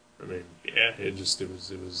 I mean, yeah, it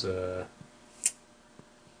was.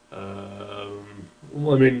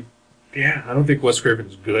 Well, I mean, yeah, I don't think Wes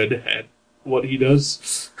Craven's good at what he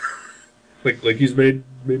does. like he's made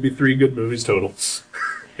maybe 3 good movies total,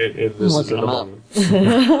 and this is Looking an them among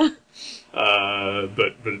them.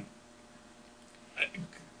 But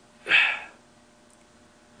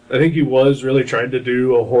I think he was really trying to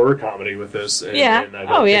do a horror comedy with this, and, Yeah. and I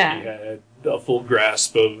don't Oh, think yeah. he had a full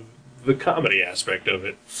grasp of the comedy aspect of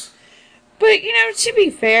it. But, to be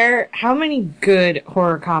fair, how many good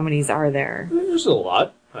horror comedies are there? There's a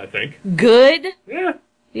lot, I think. Good? Yeah,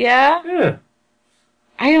 Yeah? yeah.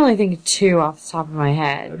 I can only think of 2 off the top of my I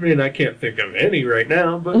head. mean, I can't think of any right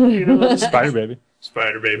now, but, Spider Baby.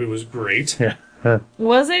 Spider Baby was great. Yeah.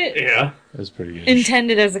 Was it Yeah. It was pretty good.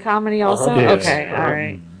 intended as a comedy also? Uh-huh. Yes. Okay,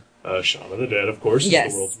 alright. Shaun of the Dead, of course, is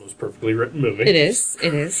Yes. the world's most perfectly written movie. It is.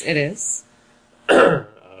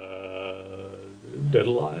 Dead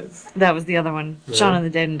Alive, That was the other one. Yeah. Shaun of the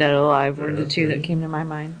Dead and Dead Alive were the Yeah, 2 yeah. that came to my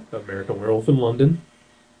mind. American Werewolf in London.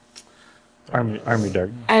 Army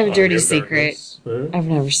Dark. I have a dirty Army of secret. Darkness. Huh? I've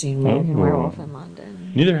never seen American Oh. Werewolf in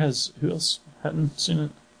London. Neither has... Who else hadn't seen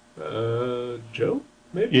it? Joe?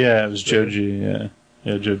 Maybe? Yeah, it was Joji. Yeah.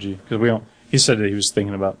 Yeah, Joji. Because we don't... He said that he was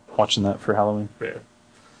thinking about watching that for Halloween. Yeah.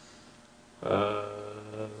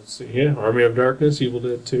 Let's see. Yeah, Army of Darkness, Evil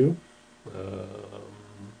Dead 2.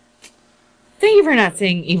 Thank you for not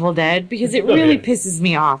saying Evil Dead, because it Oh, really yeah. pisses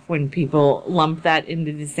me off when people lump that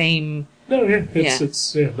into the same... No, yeah, Yeah.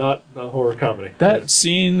 it's not a horror comedy. That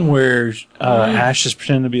scene where Ash is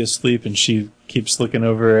pretending to be asleep and she keeps looking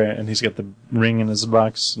over and he's got the ring in his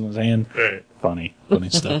box in his hand. Right. Funny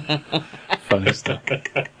stuff. Funny stuff.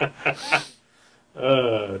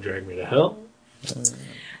 Drag Me to Hell.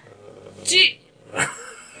 Gee,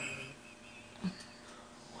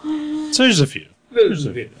 So there's a few. There's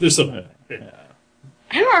some. Yeah.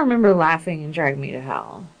 I don't remember laughing in Drag Me to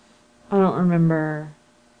Hell. I don't remember...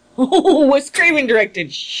 Oh, Wes Craven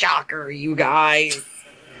directed. Shocker, you guys.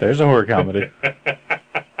 There's a horror comedy.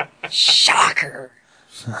 Shocker.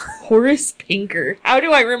 Horace Pinker. How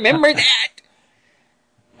do I remember that?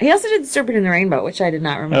 He also did Serpent in the Rainbow, which I did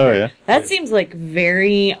not remember. Oh, yeah. That seems like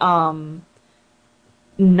very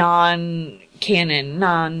non-canon,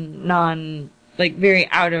 like very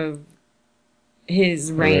out of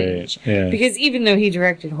his range. Right, yeah. Because even though he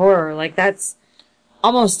directed horror, like that's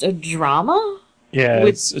almost a drama Yeah, with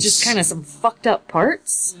it's just kind of some fucked up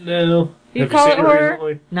parts. No. You Have call seen it horror?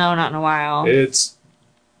 recently? No, not in a while. It's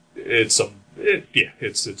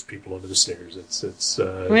people under the stairs. It's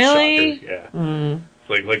Really? Shocker. Yeah. Mm.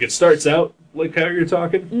 Like it starts out like how you're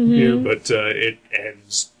talking, Mhm. but it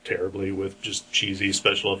ends terribly with just cheesy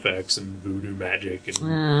special effects and voodoo magic and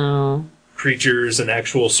Oh. creatures and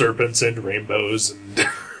actual serpents and rainbows and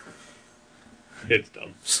it's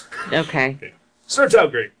dumb. Okay. Yeah. Starts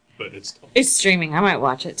out great, but it's dumb. It's streaming. I might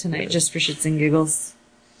watch it tonight just for shits and giggles.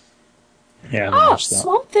 Yeah, I haven't Oh, watched that.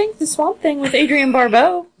 Swamp Thing. The Swamp Thing with Adrienne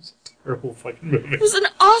Barbeau. Terrible fucking movie. It was an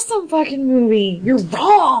awesome fucking movie. You're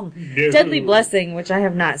wrong. No. Deadly Blessing, which I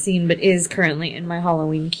have not seen but is currently in my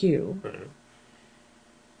Halloween queue.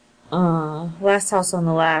 Last House on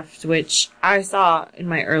the Left, which I saw in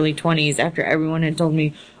my early 20s after everyone had told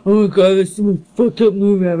me, oh my god, that's the most fucked up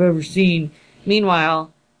movie I've ever seen.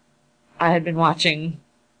 Meanwhile, I had been watching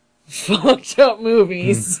fucked up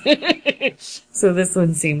movies. So this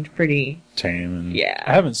one seemed pretty... Tame and Yeah.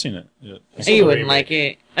 I haven't seen it yet. I saw You the wouldn't remake. like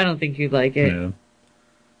it. I don't think you'd like it. Yeah.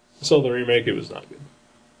 I saw the remake, it was not good.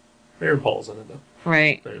 Aaron Paul's in it though.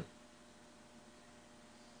 Right.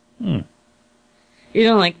 Hmm. You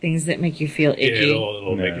don't like things that make you feel Yeah, icky.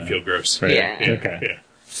 it'll make you Yeah. feel gross. Right. Yeah. Okay. Yeah.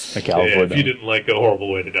 Okay, I'll Yeah, avoid if you that. didn't like A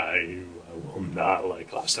Horrible Way to Die, you will not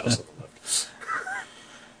like Last House on the Left.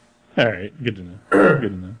 All right, good to know. Good to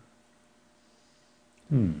know.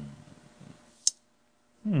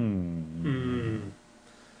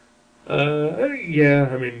 Yeah,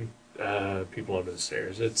 I mean, People Under the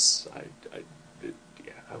Stairs. I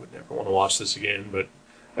would never want to watch this again, but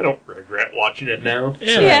I don't regret watching it now.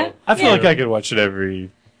 Yeah. I feel Yeah. like I could watch it every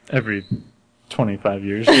 25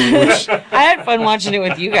 years. Which, I had fun watching it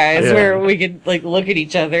with you guys, Yeah. where we could like look at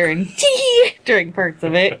each other and tee during parts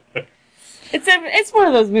of it. It's one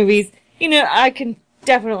of those movies. You know, I can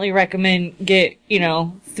definitely recommend get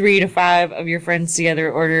 3 to 5 of your friends together,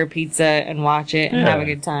 order a pizza, and watch it and yeah. have a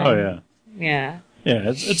good time. Oh yeah, Yeah. yeah.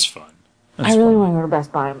 It's fun. It's I really fun. want to go to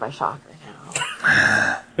Best Buy and buy Shocker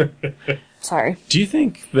now. Sorry. Do you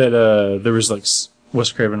think that there was like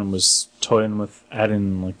Wes Craven was toying with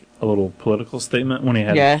adding like a little political statement when he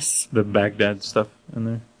had Yes. the Baghdad stuff in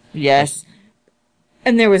there? Yes.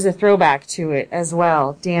 And there was a throwback to it as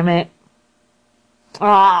well. Damn it.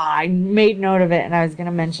 I made note of it and I was going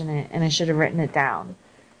to mention it and I should have written it down.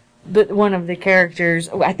 But one of the characters,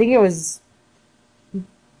 I think it was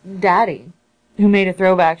Daddy, who made a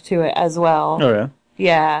throwback to it as well. Oh yeah,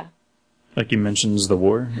 Yeah. like he mentions the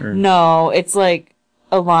war. Or... No, it's like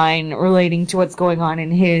a line relating to what's going on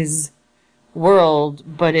in his world,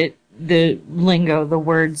 but the lingo, the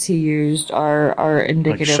words he used are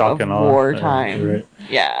indicative like shock of and awe. wartime. Right.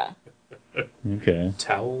 Yeah. Okay.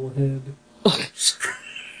 Towel head.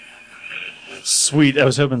 Sweet. I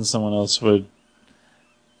was hoping someone else would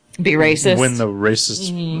Be racist. win the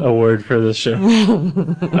racist award for this show.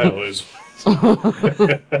 I always.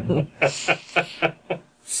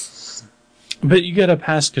 But you get a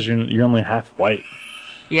pass because you're only half white.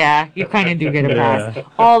 Yeah, you kind of do get a pass. Yeah.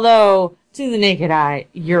 Although, to the naked eye,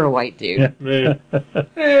 you're a white dude. Yeah.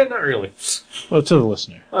 Not really. Well, to the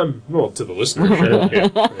listener. Well, to the listener, sure. Yeah,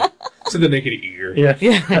 right. To the naked ear. Yeah.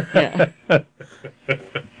 Yeah.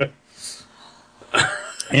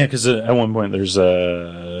 Yeah. Yeah, because at one point there's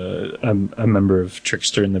a member of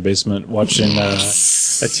Trickster in the basement watching a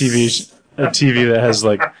TV that has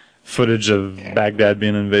like footage of Baghdad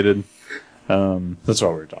being invaded. That's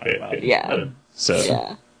what we're talking about. Yeah. So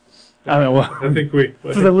Yeah. I mean, well, I think we.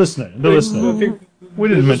 for the listener, I think we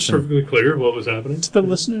didn't it was mention perfectly clear what was happening. to the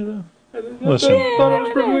listener though. I Listen. thought it was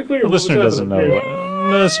perfectly clear. The what was listener doesn't know. happening.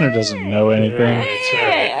 The listener doesn't know anything.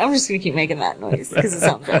 Hey, I'm just gonna keep making that noise because it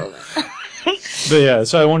sounds relevant. But yeah,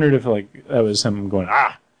 so I wondered if like that was him going,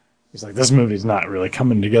 he's like, this movie's not really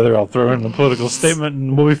coming together. I'll throw in a political statement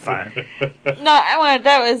and we'll be fine.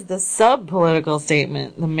 That was the sub-political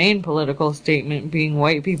statement. The main political statement being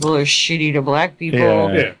white people are shitty to black people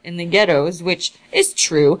Yeah. in the ghettos, which is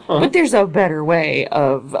true, but there's a better way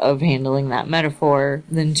of handling that metaphor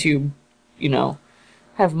than to,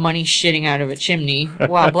 have money shitting out of a chimney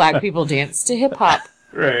while black people dance to hip-hop.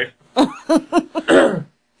 Right.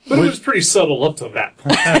 But it was pretty subtle up to that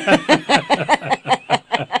point.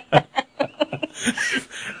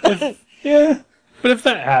 Yeah. But if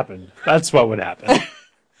that happened, that's what would happen.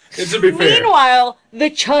 And to be fair, Meanwhile,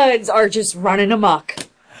 the chuds are just running amok.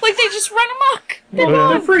 Like, they just run amok.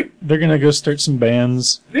 they're free. They're gonna go start some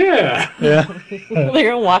bands. Yeah. Yeah.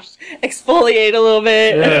 They're gonna exfoliate a little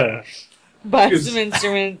bit. Yeah. Buy Because, some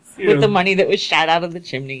instruments you with know, the money that was shot out of the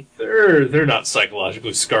chimney. They're not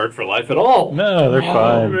psychologically scarred for life at all. No, they're I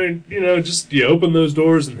fine. mean, just you open those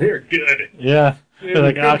doors and they're good. Yeah. They're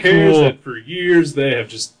like, Who cares cool. that for years they have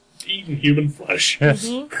just eaten human flesh.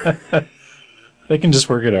 They can just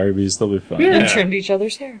work at Arby's. They'll be fine. Yeah. And trimmed each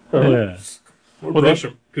other's hair. Yeah. Or Well, brush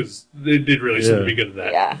them, because they did really seem to Yeah. be good at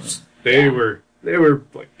that. Yeah. They were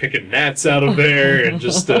like picking gnats out of there and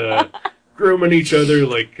just grooming each other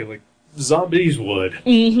like zombies would.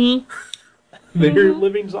 Mm-hmm. They're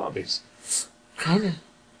living zombies. Kind of.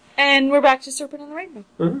 And we're back to Serpent and the Rainbow.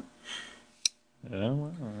 Yeah,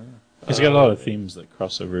 well, he's got a lot of themes that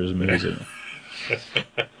cross over his movies. Kind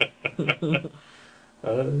of.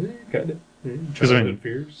 Because, I mean, Childhood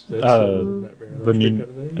fears. the The a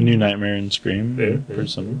new Nightmare and Scream Yeah, for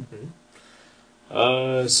some.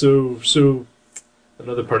 So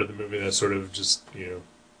another part of the movie that sort of just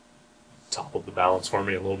toppled the balance for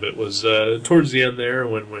me a little bit was towards the end there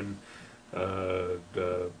when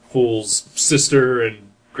the fool's sister and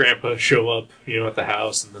grandpa show up at the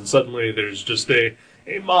house, and then suddenly there's just a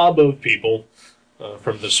mob of people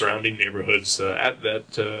from the surrounding neighborhoods at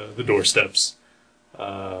the doorsteps,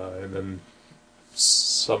 and then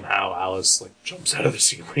somehow Alice jumps out of the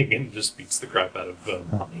ceiling and just beats the crap out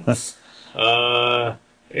of Mommy.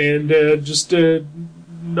 And just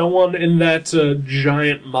no one in that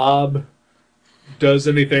giant mob does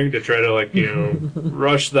anything to try to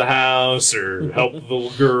rush the house or help the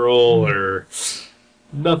little girl or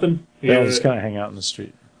nothing. They'll just kind of hang out in the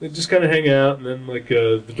street. They just kind of hang out, and then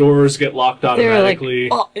the doors get locked They were like, automatically.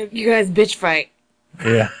 oh, you guys bitch fight.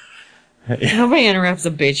 Yeah. Nobody interrupts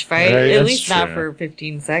a bitch fight. Right, At that's least not true. for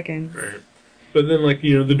 15 seconds. Right. But then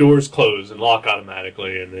the doors close and lock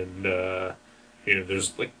automatically, and then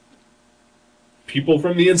there's people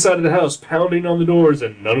from the inside of the house pounding on the doors,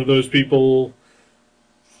 and none of those people.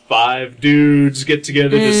 5 dudes get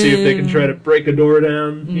together to see if they can try to break a door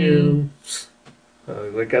down.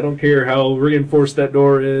 I don't care how reinforced that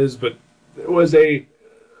door is, but there was a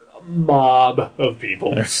mob of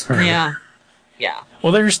people. Yeah. Yeah.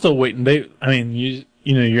 Well, they're still waiting. You're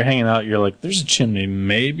hanging out. You're like, there's a chimney.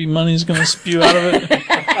 Maybe money's gonna spew out of it.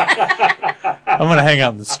 I'm gonna hang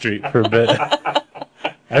out in the street for a bit.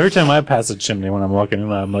 Every time I pass a chimney when I'm walking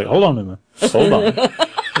in, I'm like, hold on a minute. Hold on.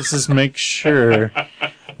 Let's just make sure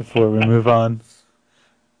before we move on.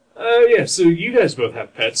 So you guys both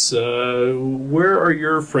have pets. Where are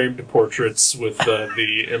your framed portraits with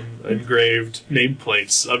the engraved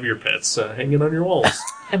nameplates of your pets hanging on your walls?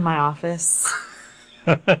 In my office.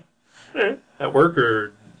 At work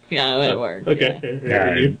or... Yeah, at work. Okay.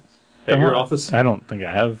 Yeah. You? At your office? I don't think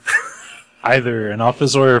I have either an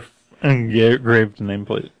office or an engraved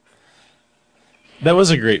nameplate. That was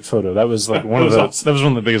a great photo. That was one of the awesome. that was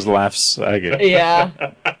one of the biggest laughs I get. Yeah.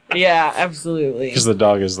 Yeah, absolutely. Because the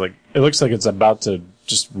dog is it looks like it's about to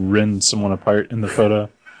just rend someone apart in the photo.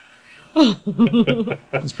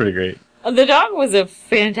 It's pretty great. The dog was a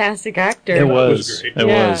fantastic actor. It was was. great. It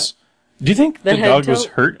Yeah. was. Do you think The the head dog was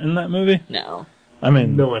tilt? hurt in that movie? No. I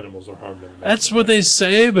mean, No animals are harmed in that. that's what they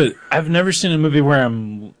say, but I've never seen a movie where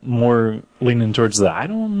I'm more leaning towards the I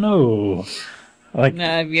don't know. No,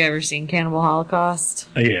 have you ever seen Cannibal Holocaust?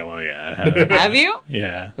 Yeah, well, yeah. I have. Have you?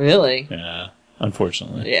 Yeah, Really? yeah.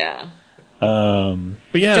 Unfortunately. Yeah. But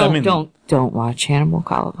yeah, Don't watch Cannibal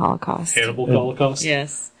Holocaust. Hannibal Holocaust?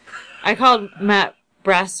 Yes. I called Matt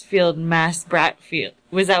Brassfield, Mass Bratfield.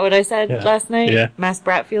 Was that what I said last night? Yeah. Mass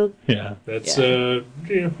Bratfield? Yeah. That's, Yeah.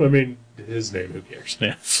 I mean, his name, who cares?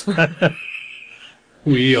 Yeah.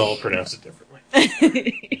 We all pronounce it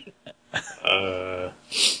differently. I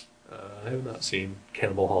have not seen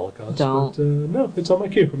Cannibal Holocaust. Don't. But, no, it's on my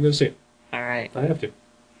queue. I'm going to see it. Alright. I have to.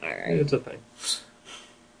 Alright. It's a thing.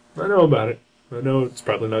 I know about it. I know it's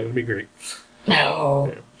probably not going to be great.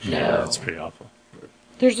 No. Yeah, that's pretty awful.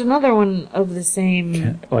 There's another one of the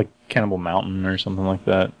same... Like Cannibal Mountain or something like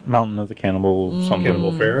that. Mountain of the Cannibal something.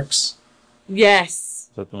 Cannibal Ferox. Yes.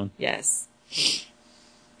 Is that the one? Yes.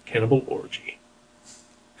 Cannibal Orgy.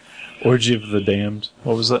 Orgy of the Damned.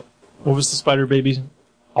 What was that? What was the spider baby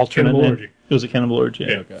alternate Cannibal name? Orgy. It was a Cannibal Orgy?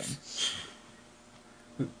 Yeah. Okay.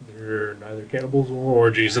 There are neither cannibals or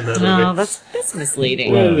orgies in that No, movie. that's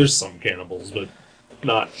misleading. Well, there's some cannibals, but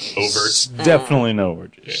not overt. Definitely no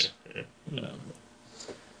orgies. Yeah.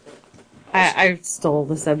 I stole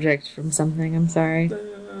the subject from something, I'm sorry.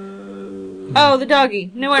 Oh, the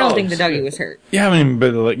doggy. No, I don't think the doggy was hurt. Yeah, I mean,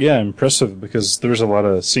 but like, yeah, impressive because there's a lot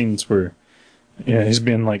of scenes where, yeah, he's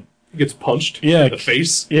being like, He gets punched Yeah. in the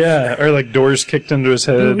face. yeah, or like doors kicked into his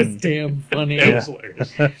head. It was And damn funny. That was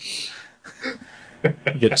hilarious.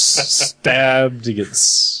 he gets stabbed. He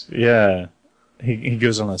gets, yeah. He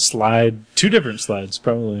goes on a slide. 2 different slides,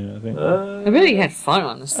 probably, I think. I really had fun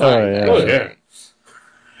on the side. yeah. Oh, actually. yeah.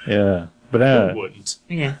 Yeah. But Who wouldn't?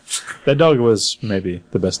 Yeah. that dog was maybe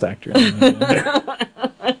the best actor. In the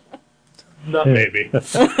movie. Not maybe.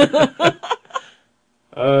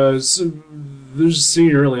 So there's a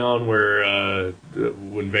scene early on where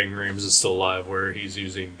when Ving Rhames is still alive, where he's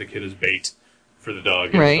using the kid as bait for the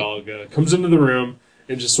dog, and Right. the dog comes into the room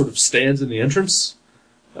and just sort of stands in the entrance.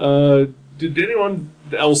 Did anyone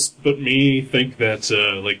else but me think that,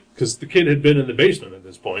 because the kid had been in the basement at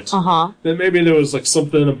this point, Uh-huh. that maybe there was like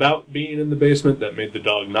something about being in the basement that made the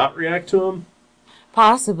dog not react to him?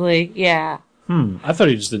 Possibly, yeah. I thought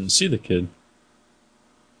he just didn't see the kid.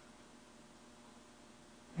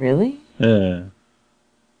 Really? Yeah.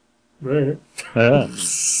 Right. Yeah.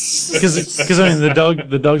 Because I mean,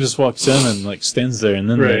 the dog just walks in and like stands there, and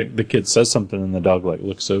then Right. the kid says something, and the dog like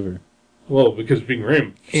looks over. Well, because Ving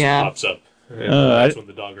Rhames Yeah. pops up. And that's when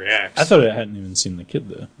the dog reacts. I thought I hadn't even seen the kid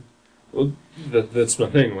though. Well, that's my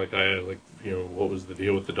thing. What was the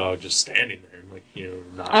deal with the dog just standing there and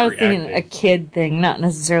not I was reacting? thinking a kid thing, not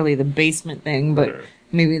necessarily the basement thing, but Sure.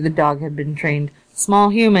 maybe the dog had been trained. Small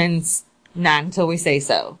humans, not until we say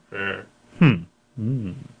so. Yeah.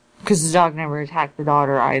 Because the dog never attacked the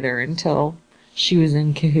daughter either until she was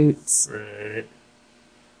in cahoots. Right.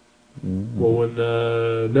 Well, when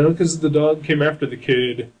no, because the dog came after the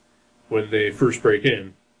kid when they first break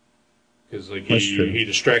in. Because That's true. he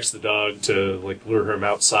distracts the dog to lure him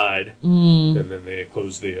outside, and then they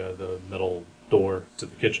close the metal door to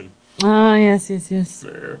the kitchen. Ah, yes.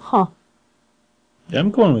 There. Huh. Yeah,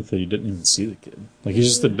 I'm going with that. You didn't even see the kid. Like he's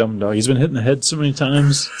just a dumb dog. He's been hit in the head so many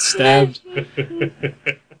times, stabbed.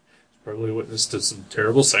 Probably witnessed to some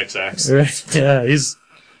terrible sex acts. Right? Yeah, he's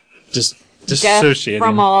just Death dissociating.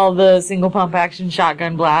 from all the single pump action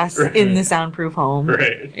shotgun blasts in the soundproof home.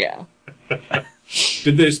 Right. Yeah.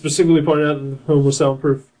 Did they specifically point out that the home was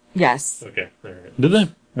soundproof? Yes. Okay. All right. Did they?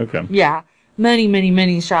 Okay. Yeah.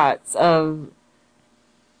 Many shots of,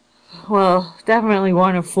 well, definitely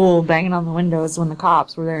one of Fool banging on the windows when the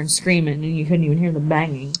cops were there and screaming and you couldn't even hear the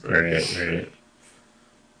banging. Right. It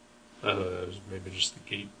was maybe just the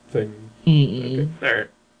gate thing. Mm-mm. Okay.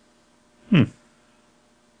 Alright.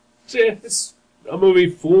 So yeah, it's a movie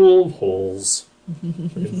full of holes.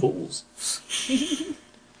 And fools.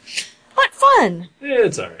 But fun! Yeah,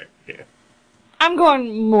 it's alright. Yeah. I'm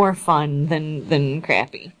going more fun than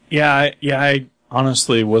crappy. Yeah, I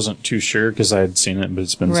honestly wasn't too sure because I had seen it, but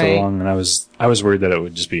it's been so Right. long, and I was worried that it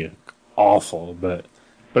would just be awful. But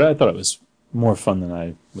I thought it was more fun than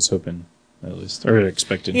I was hoping, at least, or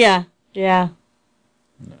expected. Yeah. Yeah.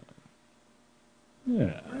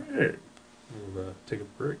 Alright. We'll take a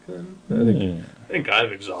break then. I think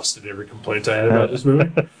I've exhausted every complaint I had about this movie.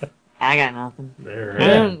 I got nothing.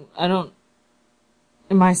 Alright. I don't.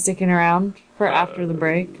 Am I sticking around for after the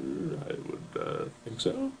break? I would think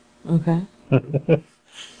so. Okay.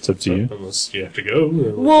 It's up to you. Unless you have to go.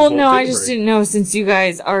 then Well, won't no, take I a just break. didn't know since you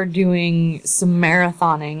guys are doing some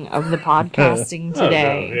marathoning of the podcasting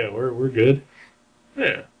today. Oh, no. Yeah, we're good.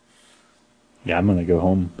 Yeah. Yeah, I'm gonna go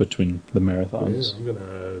home between the marathons. Yeah, I'm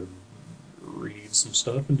gonna read some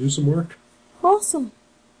stuff and do some work. Awesome.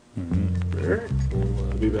 Alright,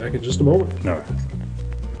 we'll be back in just a moment. All right.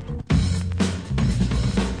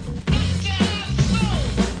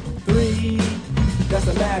 3, that's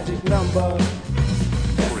a magic number.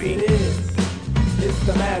 Yes, it is. It's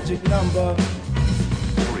the magic number.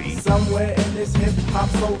 Somewhere in this hip-hop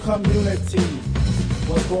soul community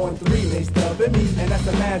was born 3 mixed up in me, and that's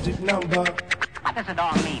the magic number. What does it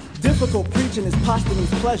all mean? Difficult preaching is posthumous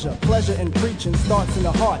pleasure. Pleasure in preaching starts in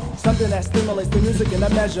the heart. Something that stimulates the music in a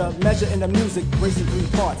measure. Measure in the music, racing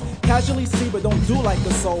 3 parts. Casually see but don't do like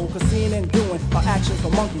the soul. Cause seeing and doing are actions for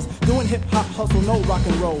monkeys. Doing hip-hop hustle, no rock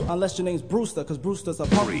and roll. Unless your name's Brewster, cause Brewster's a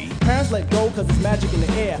punk. Parents let go cause it's magic in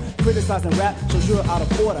the air. Criticizing rap shows you're out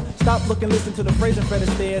of order. Stop looking, listen to the phrase in Fred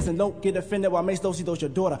Astaire. And don't get offended while Mace Dosey does your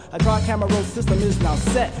daughter. A tri-camera roll system is now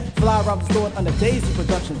set. Fly around the store under Daisy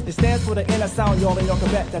Productions. It stands for the inner sound, y'all, and y'all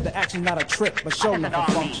can bet that the action's not a trick, but show enough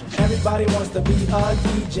a function. Everybody wants to be a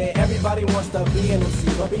DJ, everybody wants to be an MC,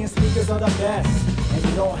 but being speakers are the best, and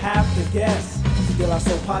you don't have to guess. De La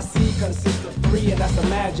Soul Posse consists of 3, and that's the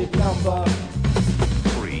magic number.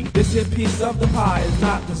 3. This here piece of the pie is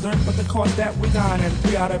not dessert, but the course that we dine, and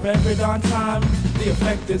 3 out of every darn time. The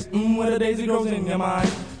effect is when a daisy grows in your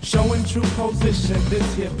mind. Showing true position,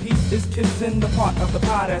 this here piece is kissing the part of the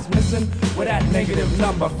pie that's missing, where that negative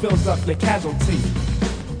number fills up your casualty.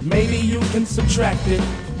 Maybe you can subtract it,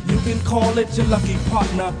 you can call it your lucky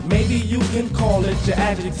partner, maybe you can call it your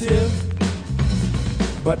adjective.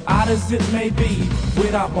 But odd as it may be,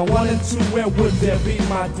 without my 1 and 2, where would there be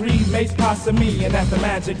my 3 mates passing me, and that's the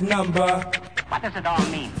magic number. What does it all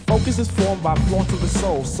mean? Focus is formed by flaunt to the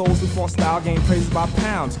soul. Souls who form style gain praises by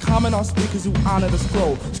pounds. Comment on speakers who honor the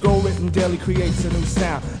scroll. Scroll written daily creates a new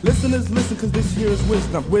sound. Listeners listen cause this here is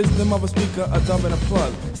wisdom. Wisdom of a speaker, a dub and a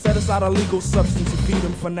plug. Set aside a legal substance to feed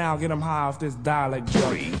them for now. Get them high off this dialect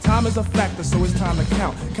drug. Time is a factor so it's time to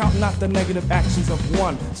count. Count not the negative actions of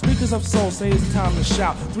 1. Speakers of soul say it's time to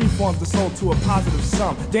shout. 3 forms the soul to a positive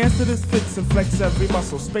sum. Dance to this fits and flex every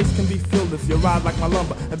muscle. Space can be filled if you ride like my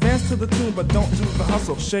lumber. Advance to the tune but don't do the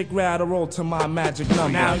hustle. Shake, rattle, roll to my magic number.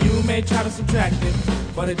 Now you may try to subtract it,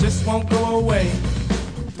 but it just won't go away.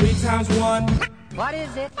 3 times 1. What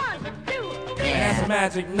is it? 1, 2, 3. That's a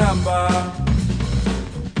magic number.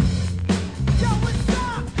 Yo, what's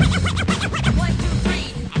up? 1, 2,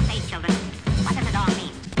 3. And say, children, what does it all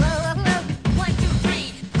mean? 1, 2,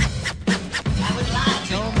 3. I would lie.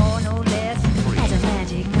 No more, no less. That's a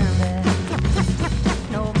magic number.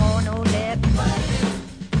 No more, no less.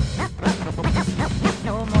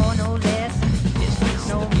 No more, no less.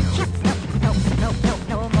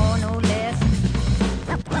 No more, no less.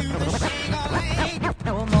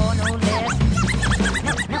 No more, no less.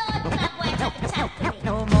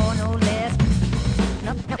 No more, no less.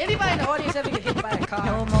 Anybody in the audience ever get hit by a car?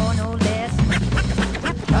 No more, no less.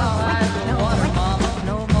 All right, no water, mama.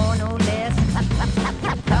 No more, no less.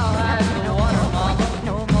 All right, no water, mama.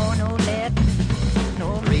 No more, no less. No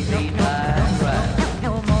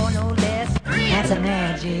more, no less. That's a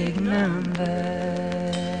magic number.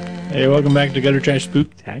 Hey, welcome back to Gutter Trash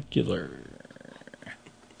Spooktacular.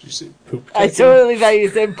 Did you say poop? I totally thought you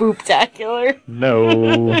said pooptacular.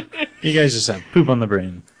 No, you guys just have poop on the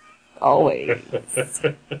brain. Always.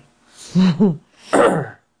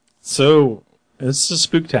 So, it's a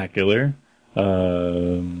Spooktacular.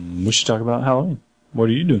 We should talk about Halloween. What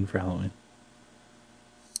are you doing for Halloween?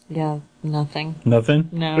 Yeah, nothing. Nothing?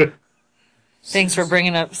 No. Thanks for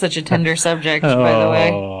bringing up such a tender subject, by the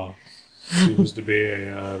way. Oh, Seems to be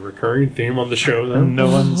a recurring theme on the show, then. no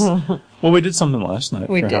one's... Well, we did something last night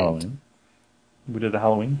We for did. Halloween. We did a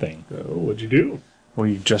Halloween thing. Oh, what'd you do?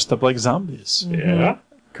 We dressed up like zombies. Yeah.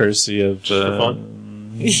 Courtesy of... Just for fun?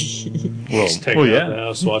 Well, Just hanging out in the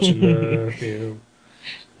house watching,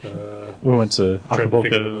 we went to trying to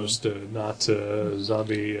think of the Acapulco. most not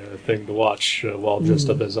zombie thing to watch while dressed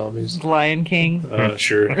up as zombies. Lion King.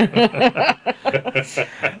 Sure. I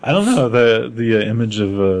don't know. The image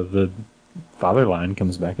of the father lion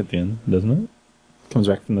comes back at the end, doesn't it? Comes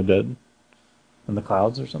back from the dead in the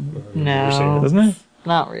clouds or something, No. doesn't it?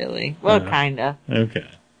 Not really. Well, No. kinda. Okay.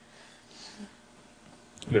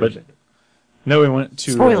 Never But- seen it. No, we went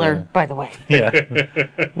to Spoiler, by the way. yeah,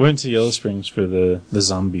 we went to Yellow Springs for the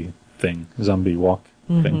zombie thing, zombie walk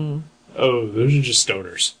thing. Oh, those are just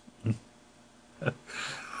stoners.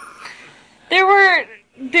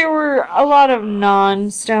 There were a lot of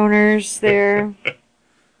non-stoners there.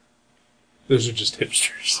 Those are just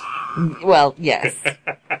hipsters. Well, yes.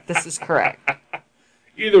 This is correct.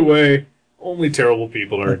 Either way, only terrible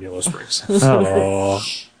people are in Yellow Springs. Oh,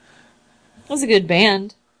 It was a good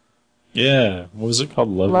band. yeah. What was it called?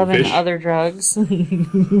 Love, Love and Fish? Other Drugs.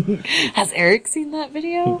 Has Eric seen that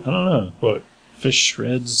video? I don't know. What? Fish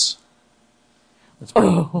shreds. That's pretty,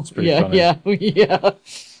 Oh, that's pretty yeah, funny. yeah.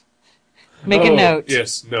 Make a Oh, note.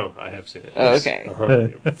 Yes, no, I have seen it. Oh, Yes. okay. Uh-huh.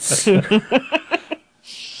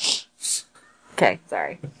 Okay,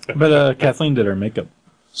 sorry. But Kathleen did our makeup.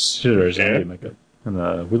 She did our zombie Yeah. makeup.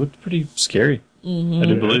 And we looked pretty scary. I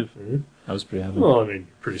do believe. I was pretty happy. Well, I mean,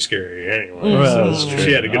 pretty scary anyway. Well, so that's true.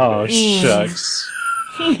 she had a good Oh, face. shucks.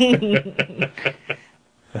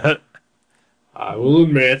 I will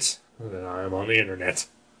admit that I am on the internet.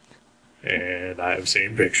 And I have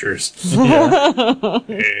seen pictures.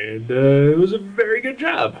 And it was a very good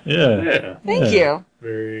job. Yeah. Yeah. Thank you.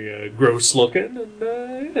 Very gross looking,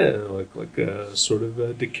 and like sort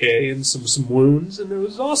of decay and some wounds, and it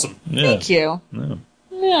was awesome. Yeah. Thank you. No.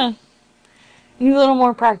 Yeah. Need a little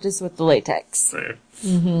more practice with the latex.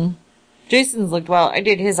 Yeah. Jason's looked well. I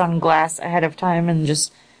did his on glass ahead of time and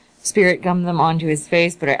just spirit gummed them onto his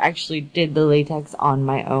face, but I actually did the latex on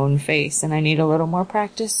my own face, and I need a little more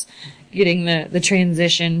practice getting the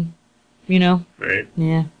transition, you know? Right.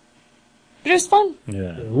 Yeah. But it was fun.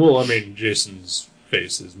 Yeah. Well, I mean, Jason's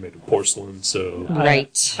face is made of porcelain, so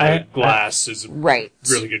Right. glass is a Right.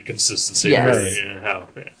 really good consistency. Yes. For, you know,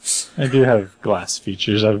 I do have glass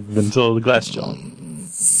features. I've been told glass jaw.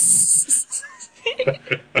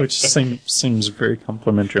 Which seems very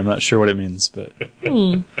complimentary. I'm not sure what it means, but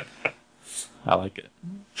I like it.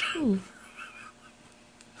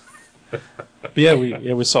 But yeah,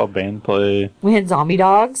 we saw a band play We had zombie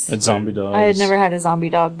dogs. at Zombie Dogs. I had never had a zombie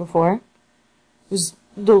dog before. It was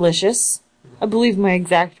delicious. I believe my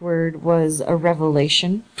exact word was a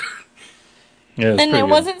revelation. Yeah, And it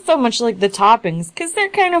wasn't so much like the toppings, because they're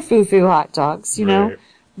kind of foo-foo hot dogs, you know? Right.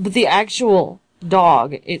 But the actual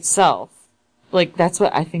dog itself, like, that's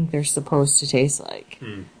what I think they're supposed to taste like.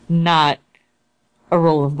 Not a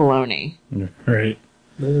roll of bologna. right.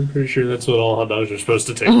 I'm pretty sure that's what all hot dogs are supposed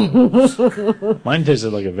to taste. Mine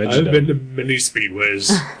tasted like a veggie I've dog. been to many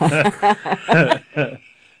speedways.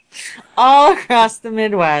 All across the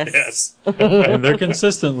Midwest. Yes. And they're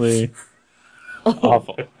consistently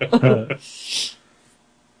awful. It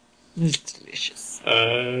was delicious.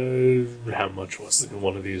 How much was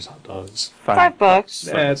one of these hot dogs?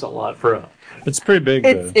 $5. That's a lot for a. It's pretty big,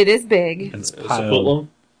 though. It is big. It's Is it a piled. foot long?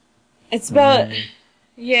 It's about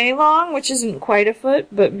yay long, which isn't quite a foot,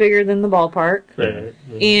 but bigger than the ballpark. Right.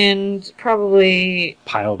 And probably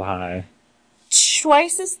Piled high.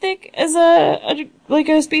 twice as thick as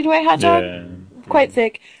a Speedway hot dog. Yeah. Quite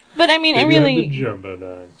thick. But I mean, it Maybe really the jumbo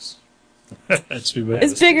dogs. That's too bad.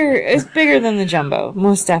 it's bigger than the jumbo,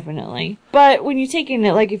 most definitely. But when you take in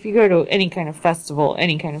it, like if you go to any kind of festival,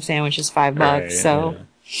 any kind of sandwich is $5. Right, So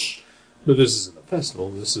yeah. But this isn't a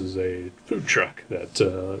festival. This is a food truck that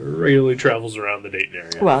regularly travels around the Dayton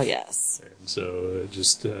area. well, yes. And so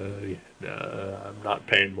just, I'm not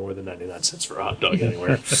paying more than 99 cents for a hot dog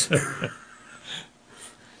anywhere. I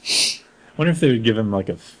wonder if they would give him like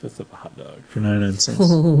a fifth of a hot dog for 99 cents.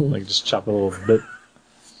 Like just chop a little bit.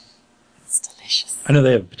 It's delicious. I know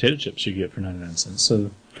they have potato chips you get for 99 cents,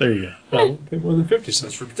 so there you go. Well, pay more than 50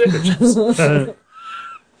 cents for potato chips.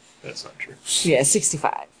 That's not true. Yeah,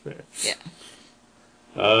 65. Yeah.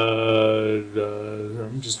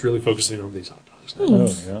 I'm just really focusing on these hot dogs now.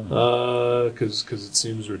 Oh, yeah. Because it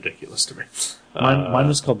seems ridiculous to me. Mine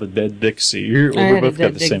was called the Dead Dixie. We I had a both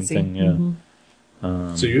got Dead the same Dixie. thing, yeah.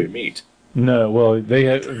 So you ate meat. No, well, they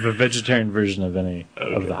have the vegetarian version of any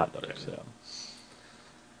of Okay. the hot dogs. Yeah.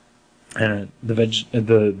 And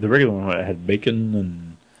the regular one I had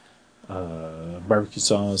bacon and barbecue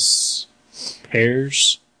sauce,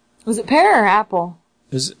 pears. Was it pear or apple?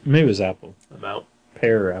 Maybe it was apple, I'm out.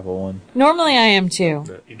 pear or apple one. Normally I am too.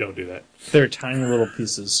 No, you don't do that. They're tiny little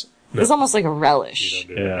pieces. It's almost like a You relish.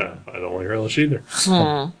 don't do Yeah. that. I don't like relish either.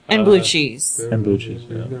 And blue cheese. And blue cheese,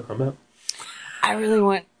 yeah. No, I'm out. I really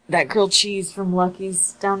want that grilled cheese from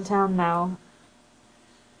Lucky's downtown now.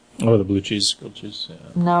 Oh, the blue cheese, grilled cheese. Yeah.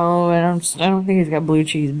 No, I don't think it's got blue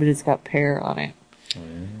cheese, but it's got pear on it.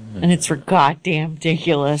 And it's for goddamn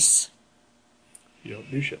ridiculous. You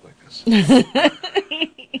don't do shit like this.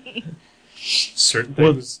 Certain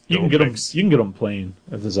Well, things you can don't get them. mix You can get them plain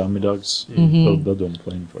at the Zombie Dogs. Mm-hmm. They'll do them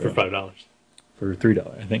plain for for you. $5. For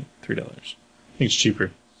 $3. I think $3. I think it's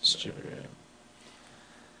cheaper. It's cheaper, yeah.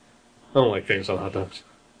 I don't like things on hot dogs.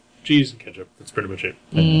 Cheese and ketchup. That's pretty much it.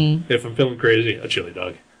 If I'm feeling crazy, a chili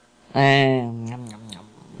dog. Yum, yum, yum.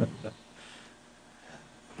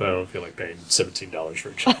 But I don't feel like paying $17 for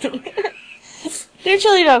a chili dog. Their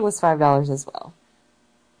chili dog was $5 as well.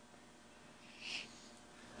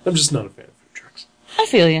 I'm just not a fan of food trucks. I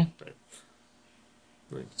feel you.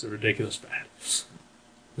 Like, it's a ridiculous fad.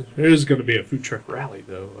 There is going to be a food truck rally,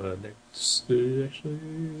 though, actually,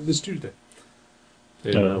 this Tuesday.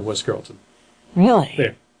 In West Carrollton. Really?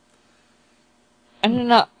 There.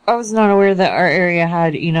 I was not aware that our area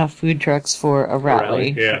had enough food trucks for a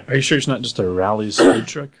rally. Yeah. Are you sure it's not just a rally's food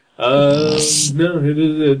truck? No, it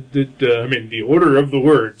is. I mean, the order of the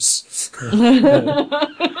words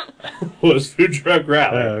was food truck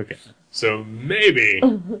rally. Okay. So maybe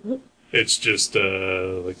it's just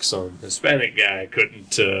like some Hispanic guy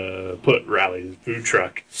couldn't put rally food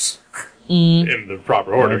truck in the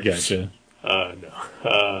proper order. I gotcha.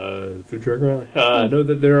 No. Food truck rally. I know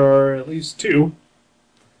that there are at least two.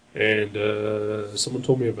 And someone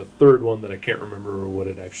told me of a third one that I can't remember what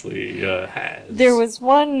it actually has. There was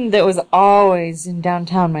one that was always in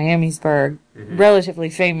downtown Miamisburg, relatively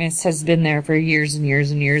famous, has been there for years and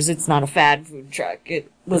years and years. It's not a fad food truck.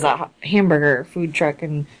 It was a hamburger food truck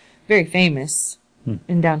and very famous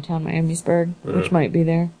in downtown Miamisburg, which might be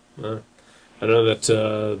there. I know that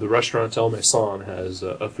the restaurant El Mason has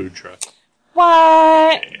a food truck.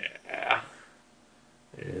 What? Yeah.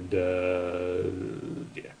 And,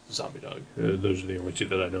 yeah, Zombie Dog. Those are the only two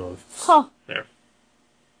that I know of. Huh. There.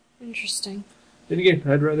 Interesting. And again,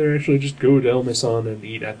 I'd rather actually just go to El Mason and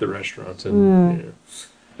eat at the restaurant. And yeah.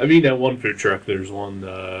 I've eaten at one food truck. There's one,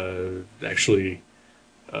 actually,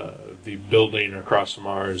 the building across from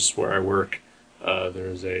ours where I work.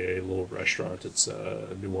 There's a little restaurant. It's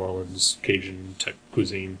New Orleans Cajun type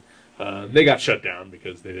cuisine. They got shut down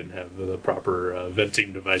because they didn't have the proper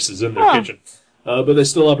venting devices in their kitchen. But they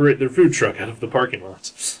still operate their food truck out of the parking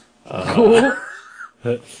lot. Cool.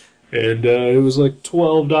 And it was like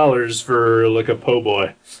 $12 for like a po'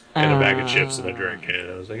 boy and a bag of chips and a drink. And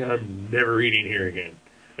I was like, I'm never eating here again.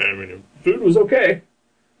 And I mean, the food was okay,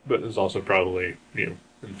 but it was also probably,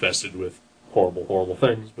 infested with horrible, horrible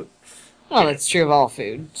things. But Well, that's true of all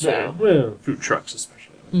food. So. yeah, well, food trucks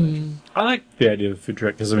especially. I like the idea of food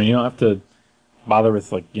truck because, I mean, you don't have to bother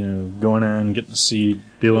with, like, going in, getting a seat,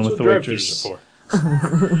 dealing That's with the what drive-thrus waitress. are for.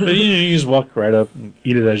 But, you just walk right up and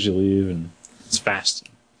eat it as you leave, and it's fast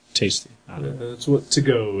and tasty. That's what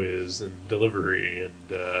to-go is, and delivery, and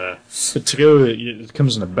But to go, it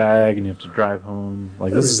comes in a bag, and you have to drive home.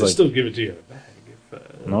 Like, this is they like... still give it to you in a bag.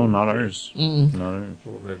 If, No, not ours. Not ours.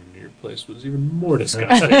 well, then your place was even more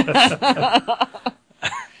disgusting.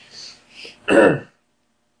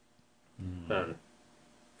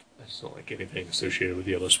 I just don't like anything associated with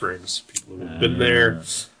Yellow Springs. People who have been there,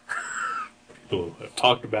 people who have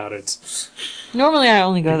talked about it, Normally, I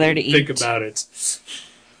only go there to eat. think about it.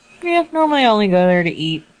 Yeah, normally I only go there to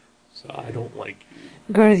eat. So I don't like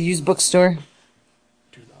you. Go to the used bookstore.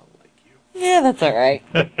 Do not like you. Yeah, that's all right.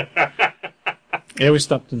 Yeah, we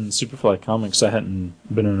stopped in Superfly Comics. I hadn't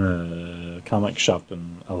been in a comic shop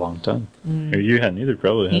in a long time. Or you hadn't either,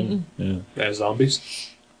 probably, hadn't you? As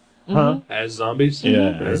zombies? Huh? As zombies?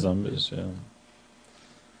 Yeah, as zombies, yeah.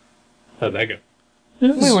 How'd that go? We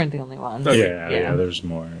weren't the only ones. Okay. Yeah, there's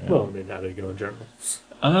more. Yeah. Well, I mean, how did it go in general?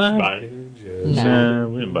 Uh, Buy anything? Just No.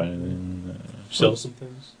 we didn't buy anything. sell some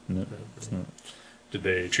things? No. Did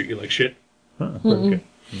they treat you like shit? Huh. Okay.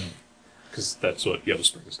 Because that's what Yellow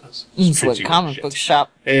Springs does. That's Treats what you like comic shit. book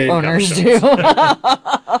shop And owners comic do.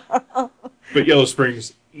 shops. But Yellow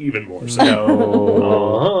Springs, even more so.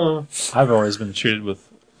 No. Uh-huh. I've always been treated with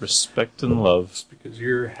respect and love. It's because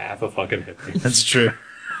you're half a fucking hippie. That's true.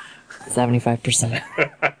 75%.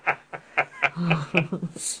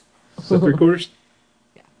 So 3/4?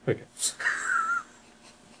 Yeah. Okay.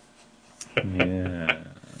 Yeah.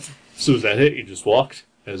 So was that it? You just walked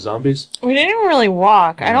as zombies? We didn't really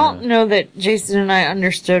walk. I don't know that Jason and I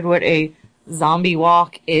understood what a zombie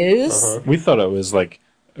walk is. Uh-huh. We thought it was like,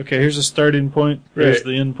 okay, here's a starting point, here's Right.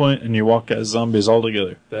 the end point, and you walk as zombies all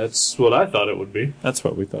together. That's what I thought it would be. That's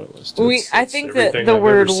what we thought it was, too. I It's think that everything the I've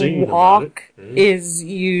word ever seen about walk it. Mhm. is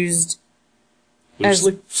used as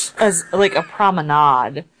Loosely? as like a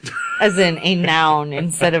promenade, as in a noun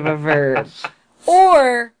instead of a verb.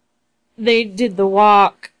 Or they did the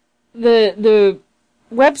walk. The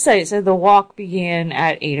website said the walk began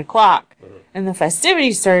at 8:00, and the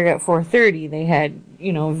festivities started at 4:30. They had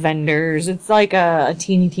vendors. It's like a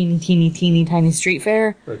teeny tiny street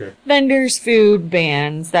fair. Okay. Vendors, food,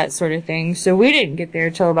 bands, that sort of thing. So we didn't get there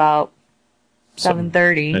till about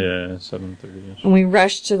 7:30. Yeah, 7:30. And we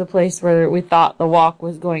rushed to the place where we thought the walk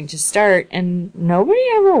was going to start, and nobody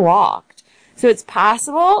ever walked. So it's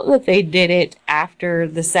possible that they did it after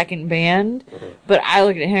the second band, but I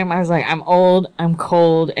looked at him, I was like, I'm old, I'm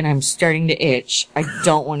cold, and I'm starting to itch. I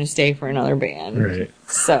don't want to stay for another band. Right.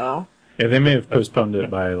 So, Yeah, they may have postponed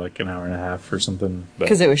it by like an hour and a half or something.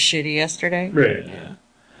 because it was shitty yesterday. Right. Yeah.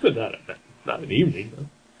 But not an evening, though.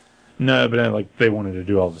 No, but like they wanted to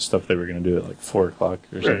do all the stuff they were going to do at like 4:00 or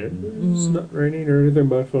Right. something. It's not raining or anything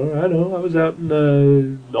by far. I know. I was out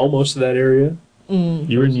in almost that area.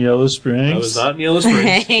 You were in Yellow Springs? I was not in Yellow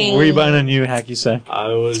Springs. Were you buying a new hacky sack? I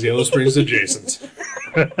was Yellow Springs adjacent.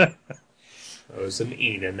 I was in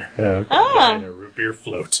Enon. Yeah. Buying a root beer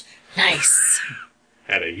float. Nice.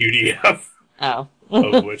 Had a UDF, Oh.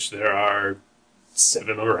 of which there are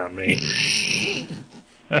 7 around me.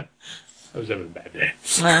 I was having a bad day.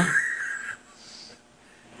 Well,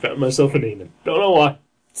 Found myself in Enon. Don't know why.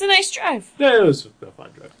 it's a nice drive. Yeah, it was a fine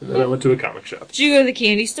drive. And then I went to a comic shop. Did you go to the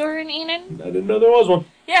candy store in Enon? I didn't know there was one.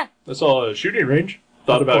 Yeah. I saw a shooting range.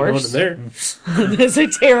 Thought Of about going course. in there. That's a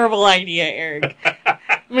terrible idea, Eric. I'm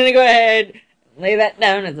going to go ahead lay that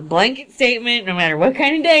down as a blanket statement. No matter what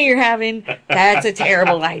kind of day you're having, that's a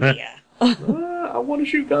terrible idea. I want to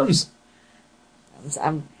shoot guns. It's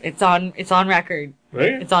on record.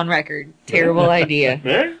 Right? It's on record. Terrible idea.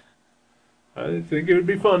 Yeah. I think it would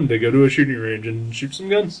be fun to go to a shooting range and shoot some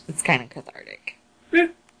guns. It's kind of cathartic. Yeah.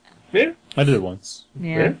 Yeah. I did it once.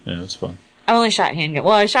 Yeah. Yeah, it was fun. I've only shot handguns.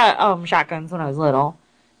 Well, I shot shotguns when I was little,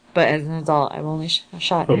 but as an adult, I've only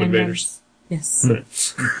shot Home handguns. invaders. Yes.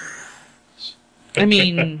 I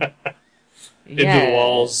mean, Into yeah. the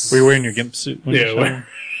walls. Were you wearing your gimp suit? When you Yeah, shot well, her?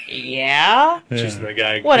 Yeah. she's Yeah. the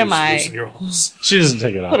guy What who's am I? loosing your walls. She doesn't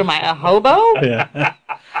take it off. What am I, a hobo? Yeah.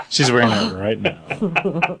 She's wearing it right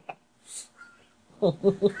now.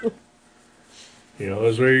 You know,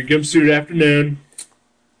 those wear your gimp suit afternoon,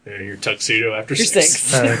 and your tuxedo after You're 6.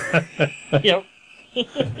 6. Yep.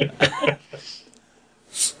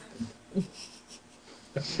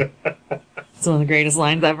 It's one of the greatest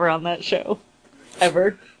lines ever on that show.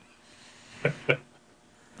 Ever.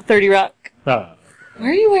 30 Rock. Ah. Why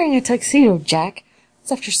are you wearing a tuxedo, Jack?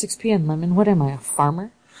 It's after 6 p.m., Lemon. What am I, a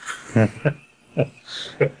farmer?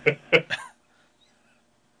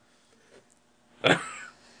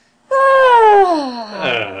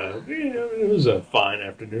 It was a fine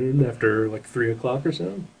afternoon after like 3 o'clock or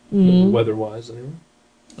so. Mm-hmm. Weather-wise, anyway.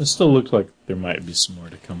 It still looked like there might be some more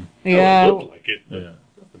to come. Yeah. It looked like it. Yeah.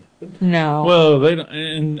 No. Well, they don't,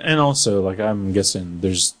 and also like I'm guessing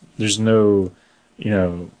there's no,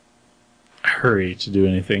 hurry to do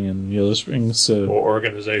anything in Yellow Springs. So Or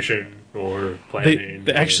organization, or planning.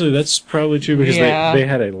 actually that's probably true because Yeah. they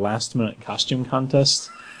had a last minute costume contest.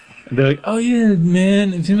 And they're like, oh yeah,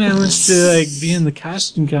 man, if anybody wants to like be in the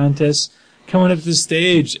costume contest, come on up to the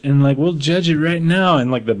stage and like we'll judge it right now.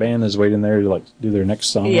 And like the band is waiting there to like do their next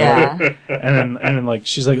song. Yeah. And then like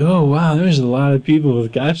she's like, oh wow, there's a lot of people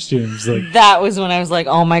with costumes. Like That was when I was like,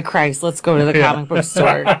 oh my Christ, let's go to the Yeah. comic book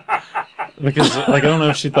store. because like I don't know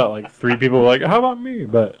if she thought like 3 people were like, how about me?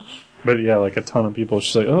 But yeah, like a ton of people.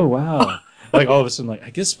 She's like, oh wow. Like all of a sudden, like I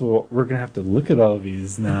guess we're gonna have to look at all of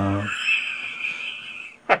these now.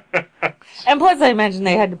 And plus, I imagine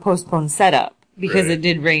they had to postpone setup because Right. it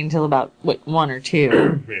did rain till about, 1 or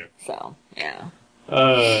 2. Yeah. So, yeah.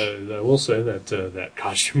 I will say that that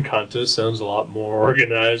costume contest sounds a lot more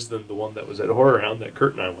organized than the one that was at Horror Hound that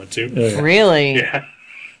Kurt and I went to. Yeah. Really? Yeah.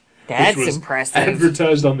 That's Which was impressive.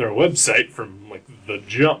 Advertised on their website from like the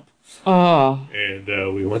jump. Oh. And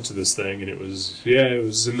we went to this thing, and it was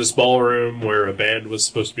in this ballroom where a band was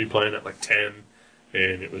supposed to be playing at like 10,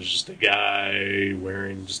 and it was just a guy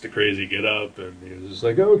wearing just a crazy get-up, and he was just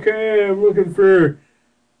like, okay, I'm looking for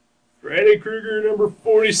Freddy Krueger number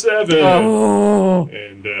 47. Oh.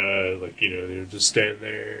 And, they were just standing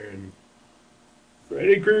there, and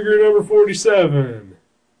Freddy Krueger number 47.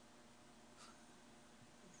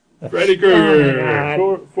 Freddy Krueger,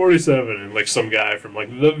 Oh, my 47. And, like, some guy from, like,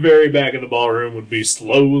 the very back of the ballroom would be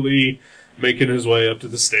slowly making his way up to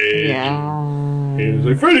the stage. Yeah. And he was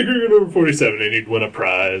like, Freddy Krueger number 47, and he'd win a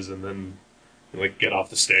prize, and then, like, get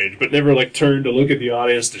off the stage, but never, like, turn to look at the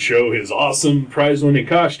audience to show his awesome prize-winning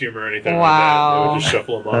costume or anything like that. They Wow. would just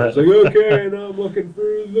shuffle him on. It's like, okay, now I'm looking for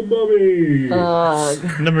the mummy.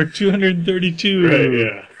 Ugh. Number 232. Right,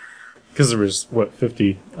 yeah. Because there was,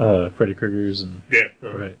 50 Freddy Kruegers and... Yeah.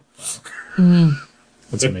 Right. Mm.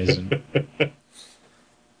 That's amazing.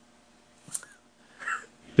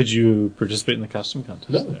 Did you participate in the costume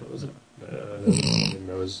contest? No, it wasn't.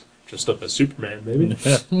 I was dressed up as Superman, maybe.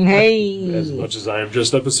 Hey. As much as I am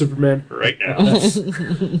dressed up as Superman right now.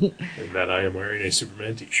 And that I am wearing a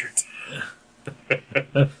Superman t-shirt.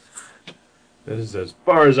 That is as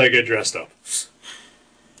far as I get dressed up.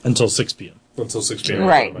 Until 6 p.m. Until 6 p.m.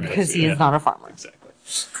 Right, because he is not a farmer. Exactly.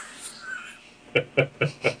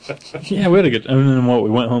 Yeah, we had a good... And then we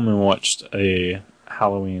went home and watched a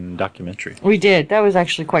Halloween documentary. We did. That was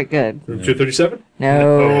actually quite good. Room 237?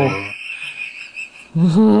 No.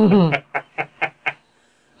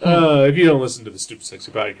 If you don't listen to the Stupid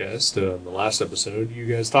Sexy podcast, in the last episode, you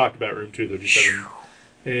guys talked about Room 237.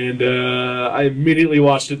 And I immediately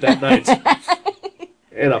watched it that night.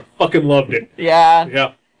 and I fucking loved it. Yeah.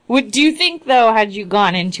 Yeah. Do you think, though, had you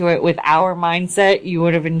gone into it with our mindset, you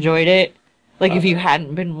would have enjoyed it? Like, if you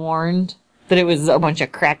hadn't been warned that it was a bunch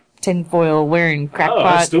of crack tinfoil wearing I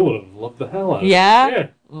crackpot? still would have loved the hell out of Yeah? it. Yeah.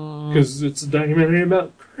 Because it's a documentary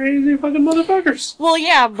about crazy fucking motherfuckers. Well,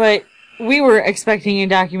 yeah, but we were expecting a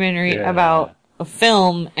documentary Yeah. about a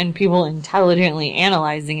film and people intelligently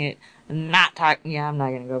analyzing it and not talking. Yeah, I'm not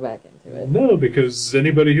going to go back into it. No, because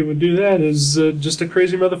anybody who would do that is just a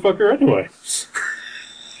crazy motherfucker anyway. It's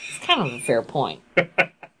kind of a fair point.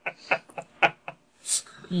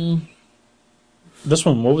 This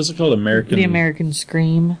one, what was it called? American. The American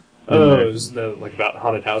Scream. Oh, isn't that like about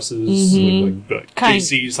haunted houses? Like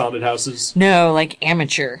KC's haunted houses? No, like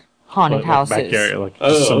amateur haunted like houses. backyard, like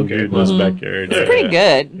Oh, some okay. dude in his backyard. It's pretty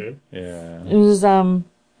good. Yeah. It was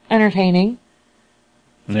entertaining.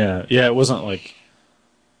 Yeah. Yeah, it wasn't like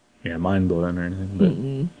mind blowing or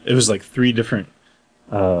anything, but it was like 3 different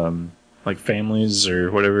like families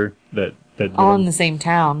or whatever that All in the same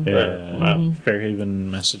town. yeah, Wow. Fairhaven,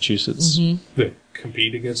 Massachusetts. They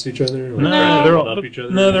compete against each other? Like, No, try to they're one-up all each other?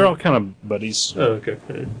 no, they're all kind of buddies. Oh, okay.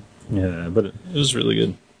 Yeah, but it was really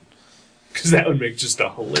good. Because that would make just a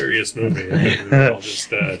hilarious movie. They're all just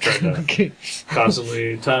trying to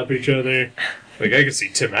constantly top each other. Like, I could see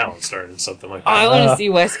Tim Allen starring in something like that. I want to see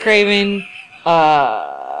Wes Craven,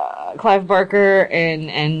 Clive Barker,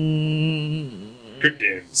 and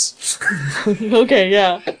Cryptids. okay,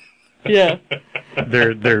 yeah, yeah,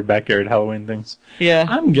 Their backyard Halloween things. yeah,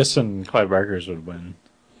 I'm guessing Clive Barker's would win.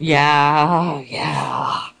 yeah.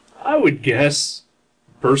 I would guess,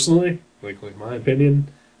 personally, like my opinion,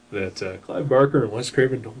 that Clive Barker and Wes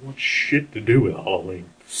Craven don't want shit to do with Halloween.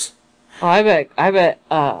 Oh, I bet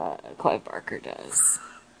Clive Barker does.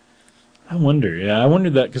 I wonder. Yeah, I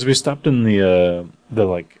wondered that because we stopped in the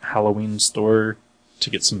like Halloween store to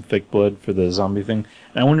get some fake blood for the zombie thing.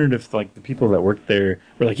 And I wondered if like the people that worked there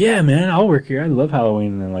were like, "Yeah, man, I'll work here. I love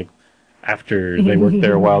Halloween." And then like after they worked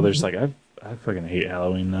there a while, they're just like, "I fucking hate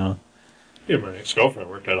Halloween now." Yeah, my ex-girlfriend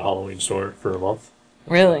worked at a Halloween store for a month.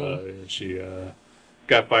 Really? And she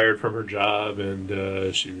got fired from her job, and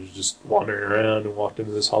she was just wandering around and walked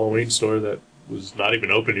into this Halloween store that was not even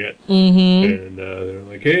open yet. Mm-hmm. And they were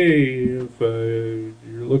like, "Hey, if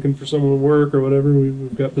you're looking for someone to work or whatever,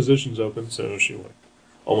 we've got positions open." So she like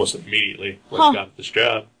almost immediately got this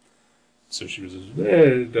job. So she was, I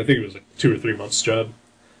think it was like 2 or 3 months job.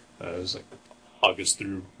 It was like August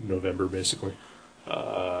through November, basically.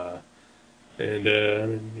 And I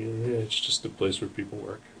mean, yeah, it's just a place where people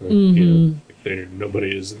work. Like, you know, like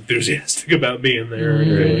nobody is enthusiastic about being there or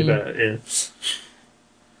anything like that. Yeah.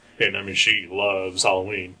 And I mean, she loves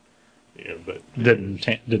Halloween. Yeah, but Didn't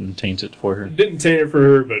taint it for her. didn't taint it for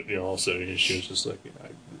her. But also, she was just like,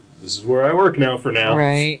 "This is where I work now for now."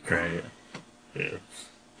 Right. Right. Yeah.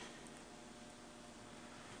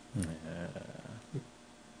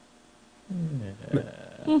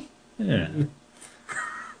 Yeah.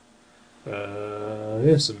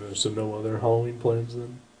 Yeah. So no other Halloween plans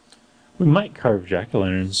then. We might carve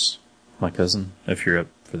jack-o'-lanterns, my cousin, if you're up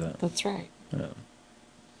for that. That's right.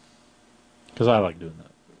 Because I like doing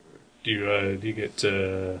that. Do you get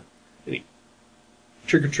any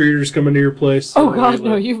trick or treaters coming to your place? Oh God,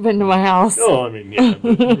 no! You've been to my house. Oh, I mean, yeah.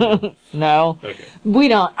 But, No,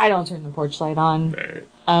 okay. I don't turn the porch light on.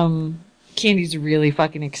 All right. Candy's really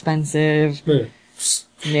fucking expensive. Yeah.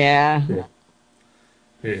 Yeah.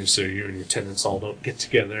 Yeah, so you and your tenants all don't get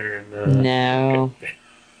together and No.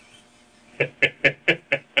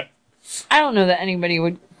 I don't know that anybody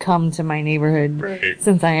would come to my neighborhood Right.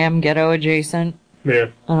 since I am ghetto adjacent. Yeah.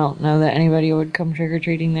 I don't know that anybody would come trick or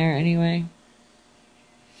treating there anyway.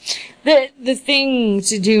 The thing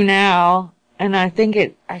to do now, and I think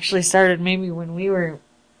it actually started maybe when we were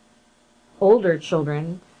older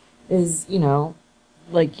children, is,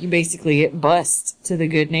 like you basically get bused to the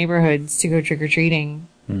good neighborhoods to go trick or treating.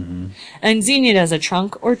 Mm-hmm. And Xenia does a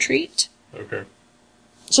trunk or treat. Okay.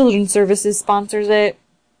 Children's Services sponsors it,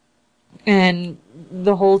 and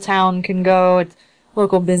the whole town can go. It's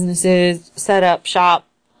local businesses set up shop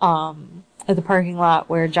at the parking lot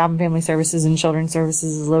where Job and Family Services and Children's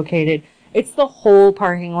Services is located. It's the whole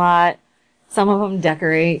parking lot. Some of them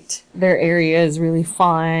decorate their areas really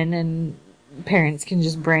fun, and parents can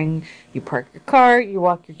just you park your car, you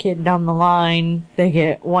walk your kid down the line, they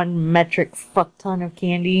get 1 metric fuck ton of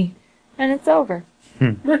candy, and it's over.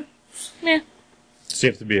 Yeah. So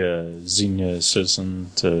you have to be a Xenia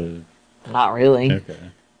citizen to... Not really. Okay.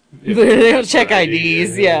 They don't check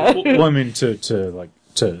IDs, yeah. Well, I mean, to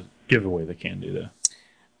give away the candy, though.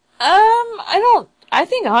 I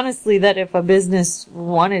think honestly that if a business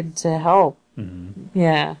wanted to help,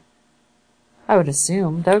 yeah. I would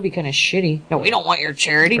assume. That would be kind of shitty. No, we don't want your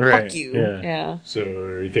charity. Right, Fuck you. yeah. Yeah. So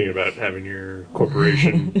are you thinking about having your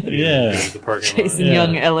corporation Yeah. go to the parking lot? Jason Yeah.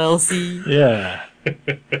 Young LLC. Yeah.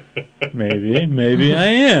 Maybe I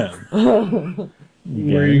am.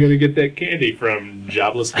 Where are you going to get that candy from,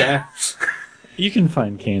 jobless guy? You can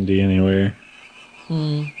find candy anywhere.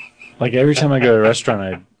 Like every time I go to a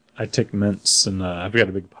restaurant, I take mints, and I've got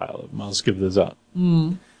a big pile of them. I'll just give those out.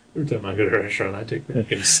 Every time I go to a restaurant, I take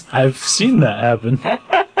napkins. I've seen that happen.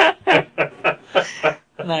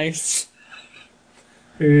 Nice.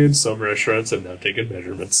 And some restaurants have now taken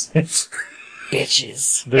measurements.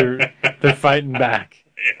 Bitches. They're fighting back.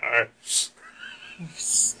 They are.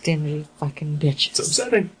 Stingy fucking It's bitches.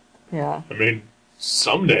 upsetting. Yeah. I mean,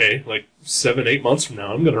 someday, like 7-8 months from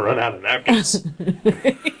now, I'm going to run out of napkins.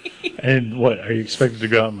 And what, are you expected to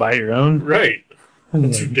go out and buy your own? Right.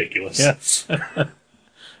 That's ridiculous. Yeah.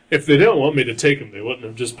 If they don't want me to take them, they wouldn't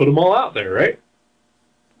have just put them all out there, right?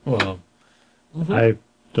 Well, I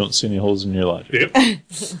don't see any holes in your logic. Yep.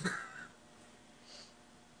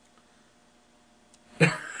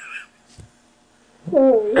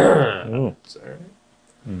 Oh. Sorry.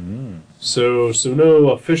 So no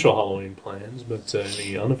official Halloween plans, but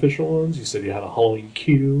any unofficial ones? You said you had a Halloween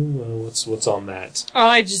queue. What's on that? Oh,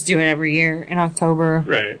 I just do it every year in October.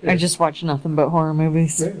 Right. I just watch nothing but horror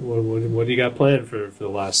movies. Right. What do you got planned for the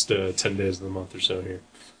last 10 days of the month or so here?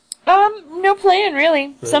 No plan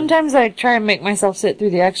really. Sometimes I try and make myself sit through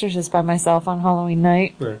The Exorcist by myself on Halloween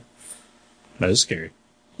night. Right. That is scary.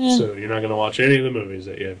 Yeah. So you're not going to watch any of the movies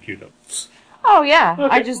that you have queued up? Oh yeah,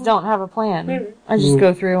 Okay. I just don't have a plan. Maybe. I just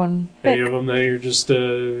go through and pick. Any of them that you're just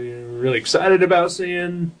you're really excited about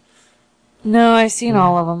seeing? No, I've seen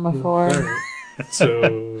all of them before. Alright.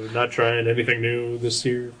 So not trying anything new this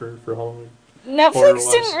year for Halloween? Netflix Horror-wise.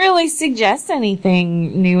 didn't really suggest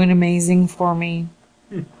anything new and amazing for me.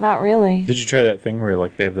 Not really. Did you try that thing where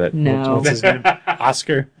like they have that? No. What's his name?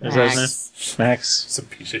 Oscar. Is that his Max. name? Max. It's a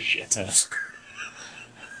piece of shit.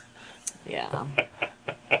 Yeah.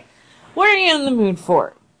 What are you in the mood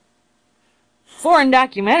for? Foreign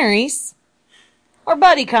documentaries? Or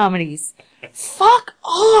buddy comedies? Fuck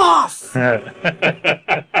off!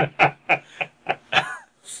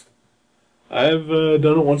 I've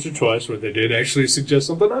done it once or twice where they did actually suggest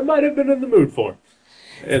something I might have been in the mood for.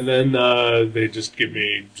 And then they just give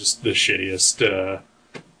me just the shittiest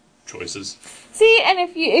choices. See, and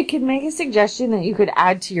if it could make a suggestion that you could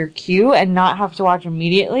add to your queue and not have to watch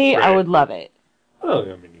immediately, I Right. would love it. Well,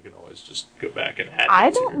 I mean, you can always just go back and add I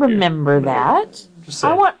it to don't your queue. remember that. Just I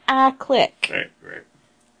saying. want a click. Right.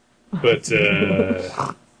 But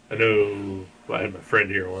I know I had my friend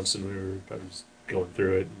here once, and I was going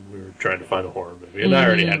through it, and we were trying to find a horror movie, and I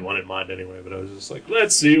already had one in mind anyway. But I was just like,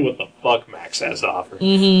 let's see what the fuck Max has to offer,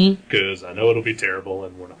 because I know it'll be terrible,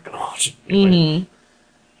 and we're not gonna watch it. Anyway.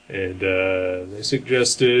 And they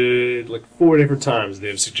suggested like 4 different times.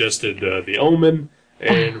 They've suggested The Omen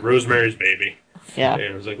and Rosemary's Baby. Yeah.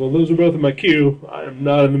 And I was like, well, those are both in my queue. I am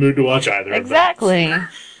not in the mood to watch either of them. Exactly.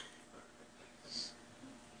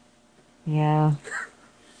 Yeah.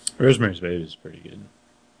 Rosemary's Baby is pretty good.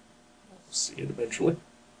 See it eventually.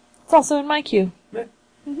 It's also in my queue. I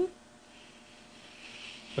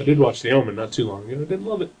did watch The Omen not too long ago. I didn't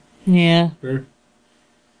love it. Yeah.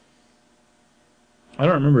 I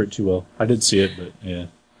don't remember it too well. I did see it, but yeah.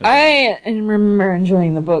 I remember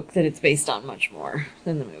enjoying the book that it's based on much more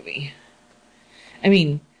than the movie. I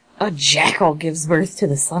mean, a jackal gives birth to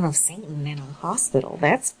the son of Satan in a hospital.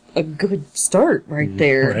 That's a good start right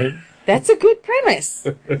there. Right? That's a good premise.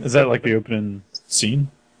 Is that like the opening scene?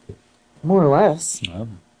 More or less. Oh,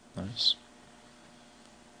 nice.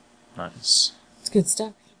 Nice. It's good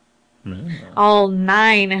stuff. Yeah. All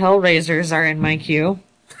 9 Hellraisers are in my queue.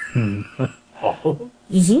 Oh,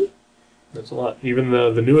 Mm-hmm. that's a lot. Even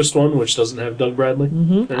the newest one, which doesn't have Doug Bradley.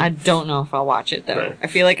 Mm-hmm. I don't know if I'll watch it, though. Right. I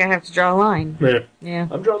feel like I have to draw a line. Yeah. Yeah.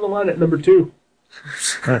 I'm drawing the line at number 2.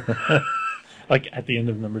 Like at the end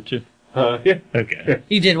of number 2. Yeah. Okay.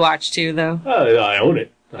 You did watch 2, though. I own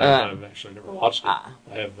it. I've actually never watched it. Ah.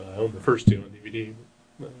 I own the first 2 on DVD.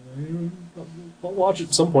 I'll watch it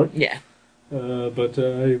at some point. Yeah. But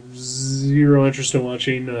I have zero interest in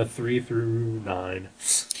watching 3 through 9.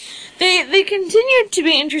 They continue to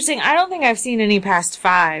be interesting. I don't think I've seen any past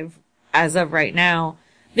 5 as of right now.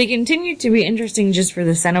 They continue to be interesting just for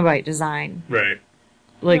the Cenobite design. Right.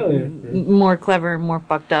 Like, Oh, yeah. more clever, more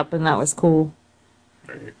fucked up, and that was cool.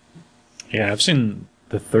 Right. Yeah, I've seen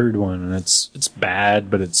the third one, and it's bad,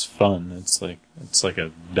 but it's fun. It's like a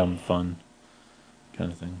dumb fun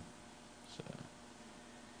kind of thing. So,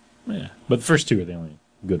 yeah, but the first 2 are the only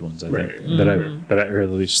good ones I think Right. that or at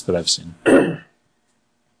least that I've seen.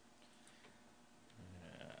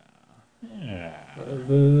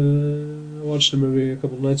 watched a movie a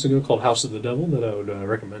couple of nights ago called House of the Devil that I would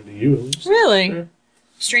recommend to you at least. Really? Yeah.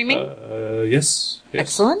 Streaming? Yes.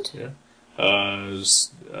 Excellent. Yeah. I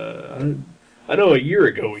know a year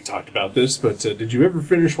ago we talked about this, but did you ever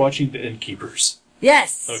finish watching The Innkeepers?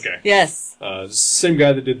 Yes. Okay. Yes. Same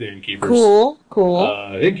guy that did The Innkeepers. Cool.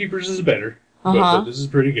 Innkeepers is better, but this is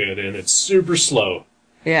pretty good, and it's super slow.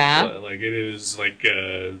 Yeah. Like it is like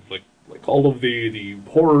all of the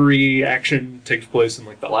horror-y action takes place in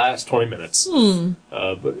like the last 20 minutes.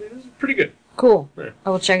 But it is pretty good. Cool. Yeah.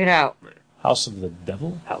 I will check it out. House of the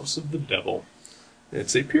Devil? House of the Devil.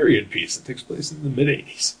 It's a period piece that takes place in the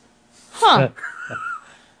mid-'80s. Huh.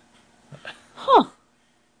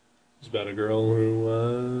 It's about a girl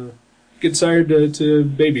who gets hired to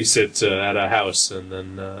babysit at a house, and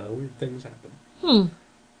then weird things happen. And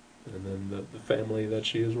then the family that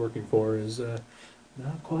she is working for is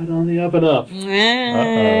not quite on the up and up.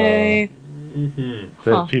 Hey.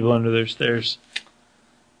 The people under their stairs.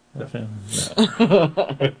 That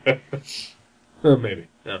family? No. Maybe.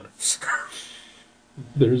 I don't know.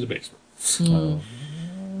 There's a basement.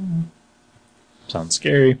 Sounds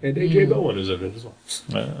scary. And A.J. Bowen is in it as well.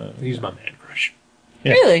 He's my man crush.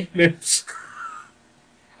 Yeah. Really? Yes.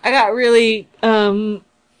 I got really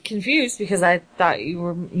confused because I thought you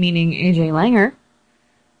were meaning AJ Langer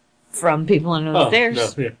from People Under the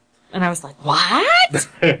Stairs. No, yeah. And I was like, what?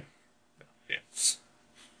 Yeah.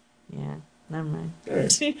 Yeah, never mind.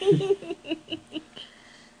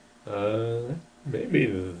 Maybe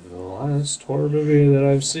the last horror movie that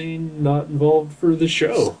I've seen not involved for the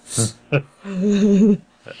show.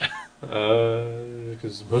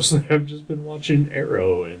 Because mostly I've just been watching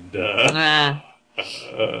Arrow and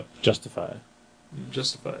Justified.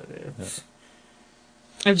 Justified, yeah.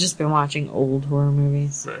 I've just been watching old horror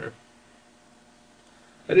movies.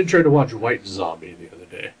 I did try to watch White Zombie the other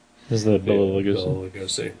day. Is that Bela Lugosi? Bela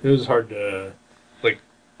Lugosi. It was hard to, like,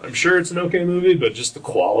 I'm sure it's an okay movie, but just the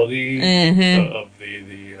quality of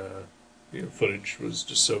the footage was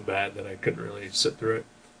just so bad that I couldn't really sit through it.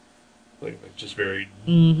 Like just very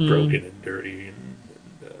broken and dirty. And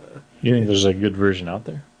you think there's a good version out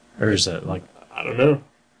there? Or is that like... I don't know.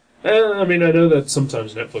 I mean, I know that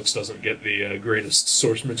sometimes Netflix doesn't get the greatest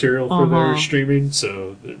source material for their streaming,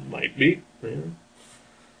 so there might be. Yeah.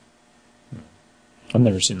 I've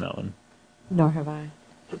never seen that one. Nor have I.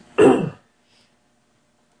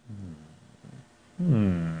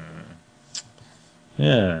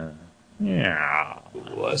 Yeah. Yeah.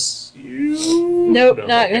 Bless you. Nope, No.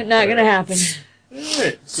 not gonna happen.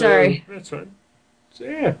 Alright, so Sorry. That's fine. So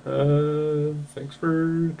yeah, thanks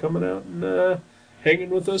for coming out and hanging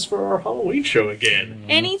with us for our Halloween show again.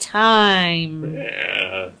 Anytime.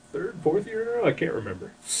 Yeah, third, fourth year in a row? I can't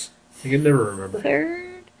remember. I can never remember.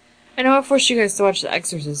 Third? I know I forced you guys to watch The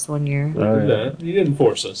Exorcist one year. Oh, yeah. That. You didn't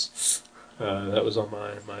force us. That was on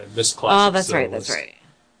my missed classics. Oh, that's right, that's right.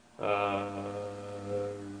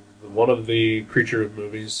 One of the Creature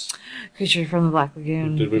movies. Creature from the Black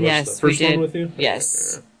Lagoon. Did we watch yes, the first we did. one with you?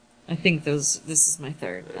 Yes. I think this is my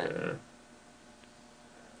third. Yeah.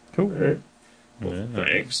 Cool. All right. Well, Yeah.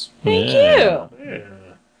 thanks. Thank Yeah. you.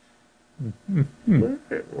 Yeah.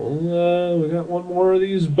 Alright, well, we got one more of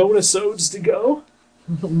these bonus-odes to go.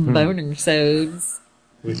 Boner sods.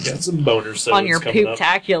 We've got some boner sodes On your coming up.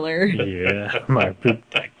 poop-tacular. Yeah, my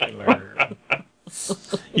poop-tacular.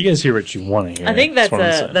 You guys hear what you want to hear. I think that's what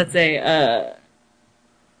I'm saying.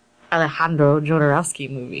 Alejandro Jodorowsky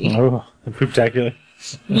movie. Oh, the poop-tacular.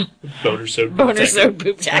 Boner sode. Boner sode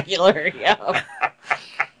poop-tacular, yeah.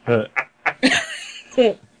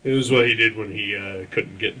 It was what he did when he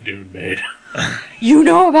couldn't get Dune made. You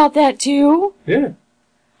know about that too? Yeah.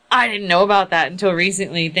 I didn't know about that until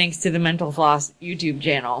recently, thanks to the Mental Floss YouTube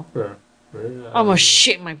channel. Almost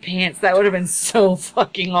shit my pants. That would have been so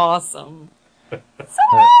fucking awesome. So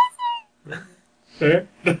awesome! Alright.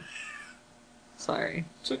 Sorry.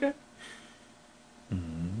 It's okay.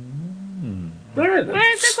 Alright, Alright,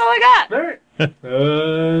 that's all I got.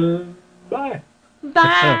 Alright. Bye.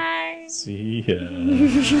 Bye. See ya.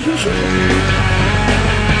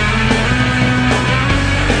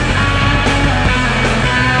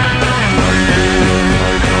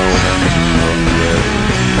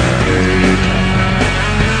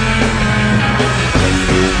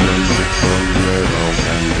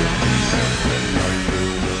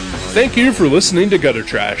 Thank you for listening to Gutter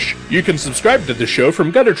Trash. You can subscribe to the show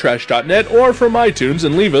from guttertrash.net or from iTunes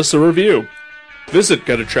and leave us a review. Visit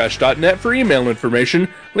guttertrash.net for email information,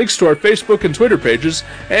 links to our Facebook and Twitter pages,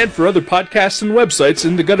 and for other podcasts and websites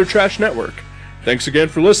in the Gutter Trash Network. Thanks again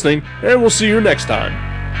for listening, and we'll see you next time.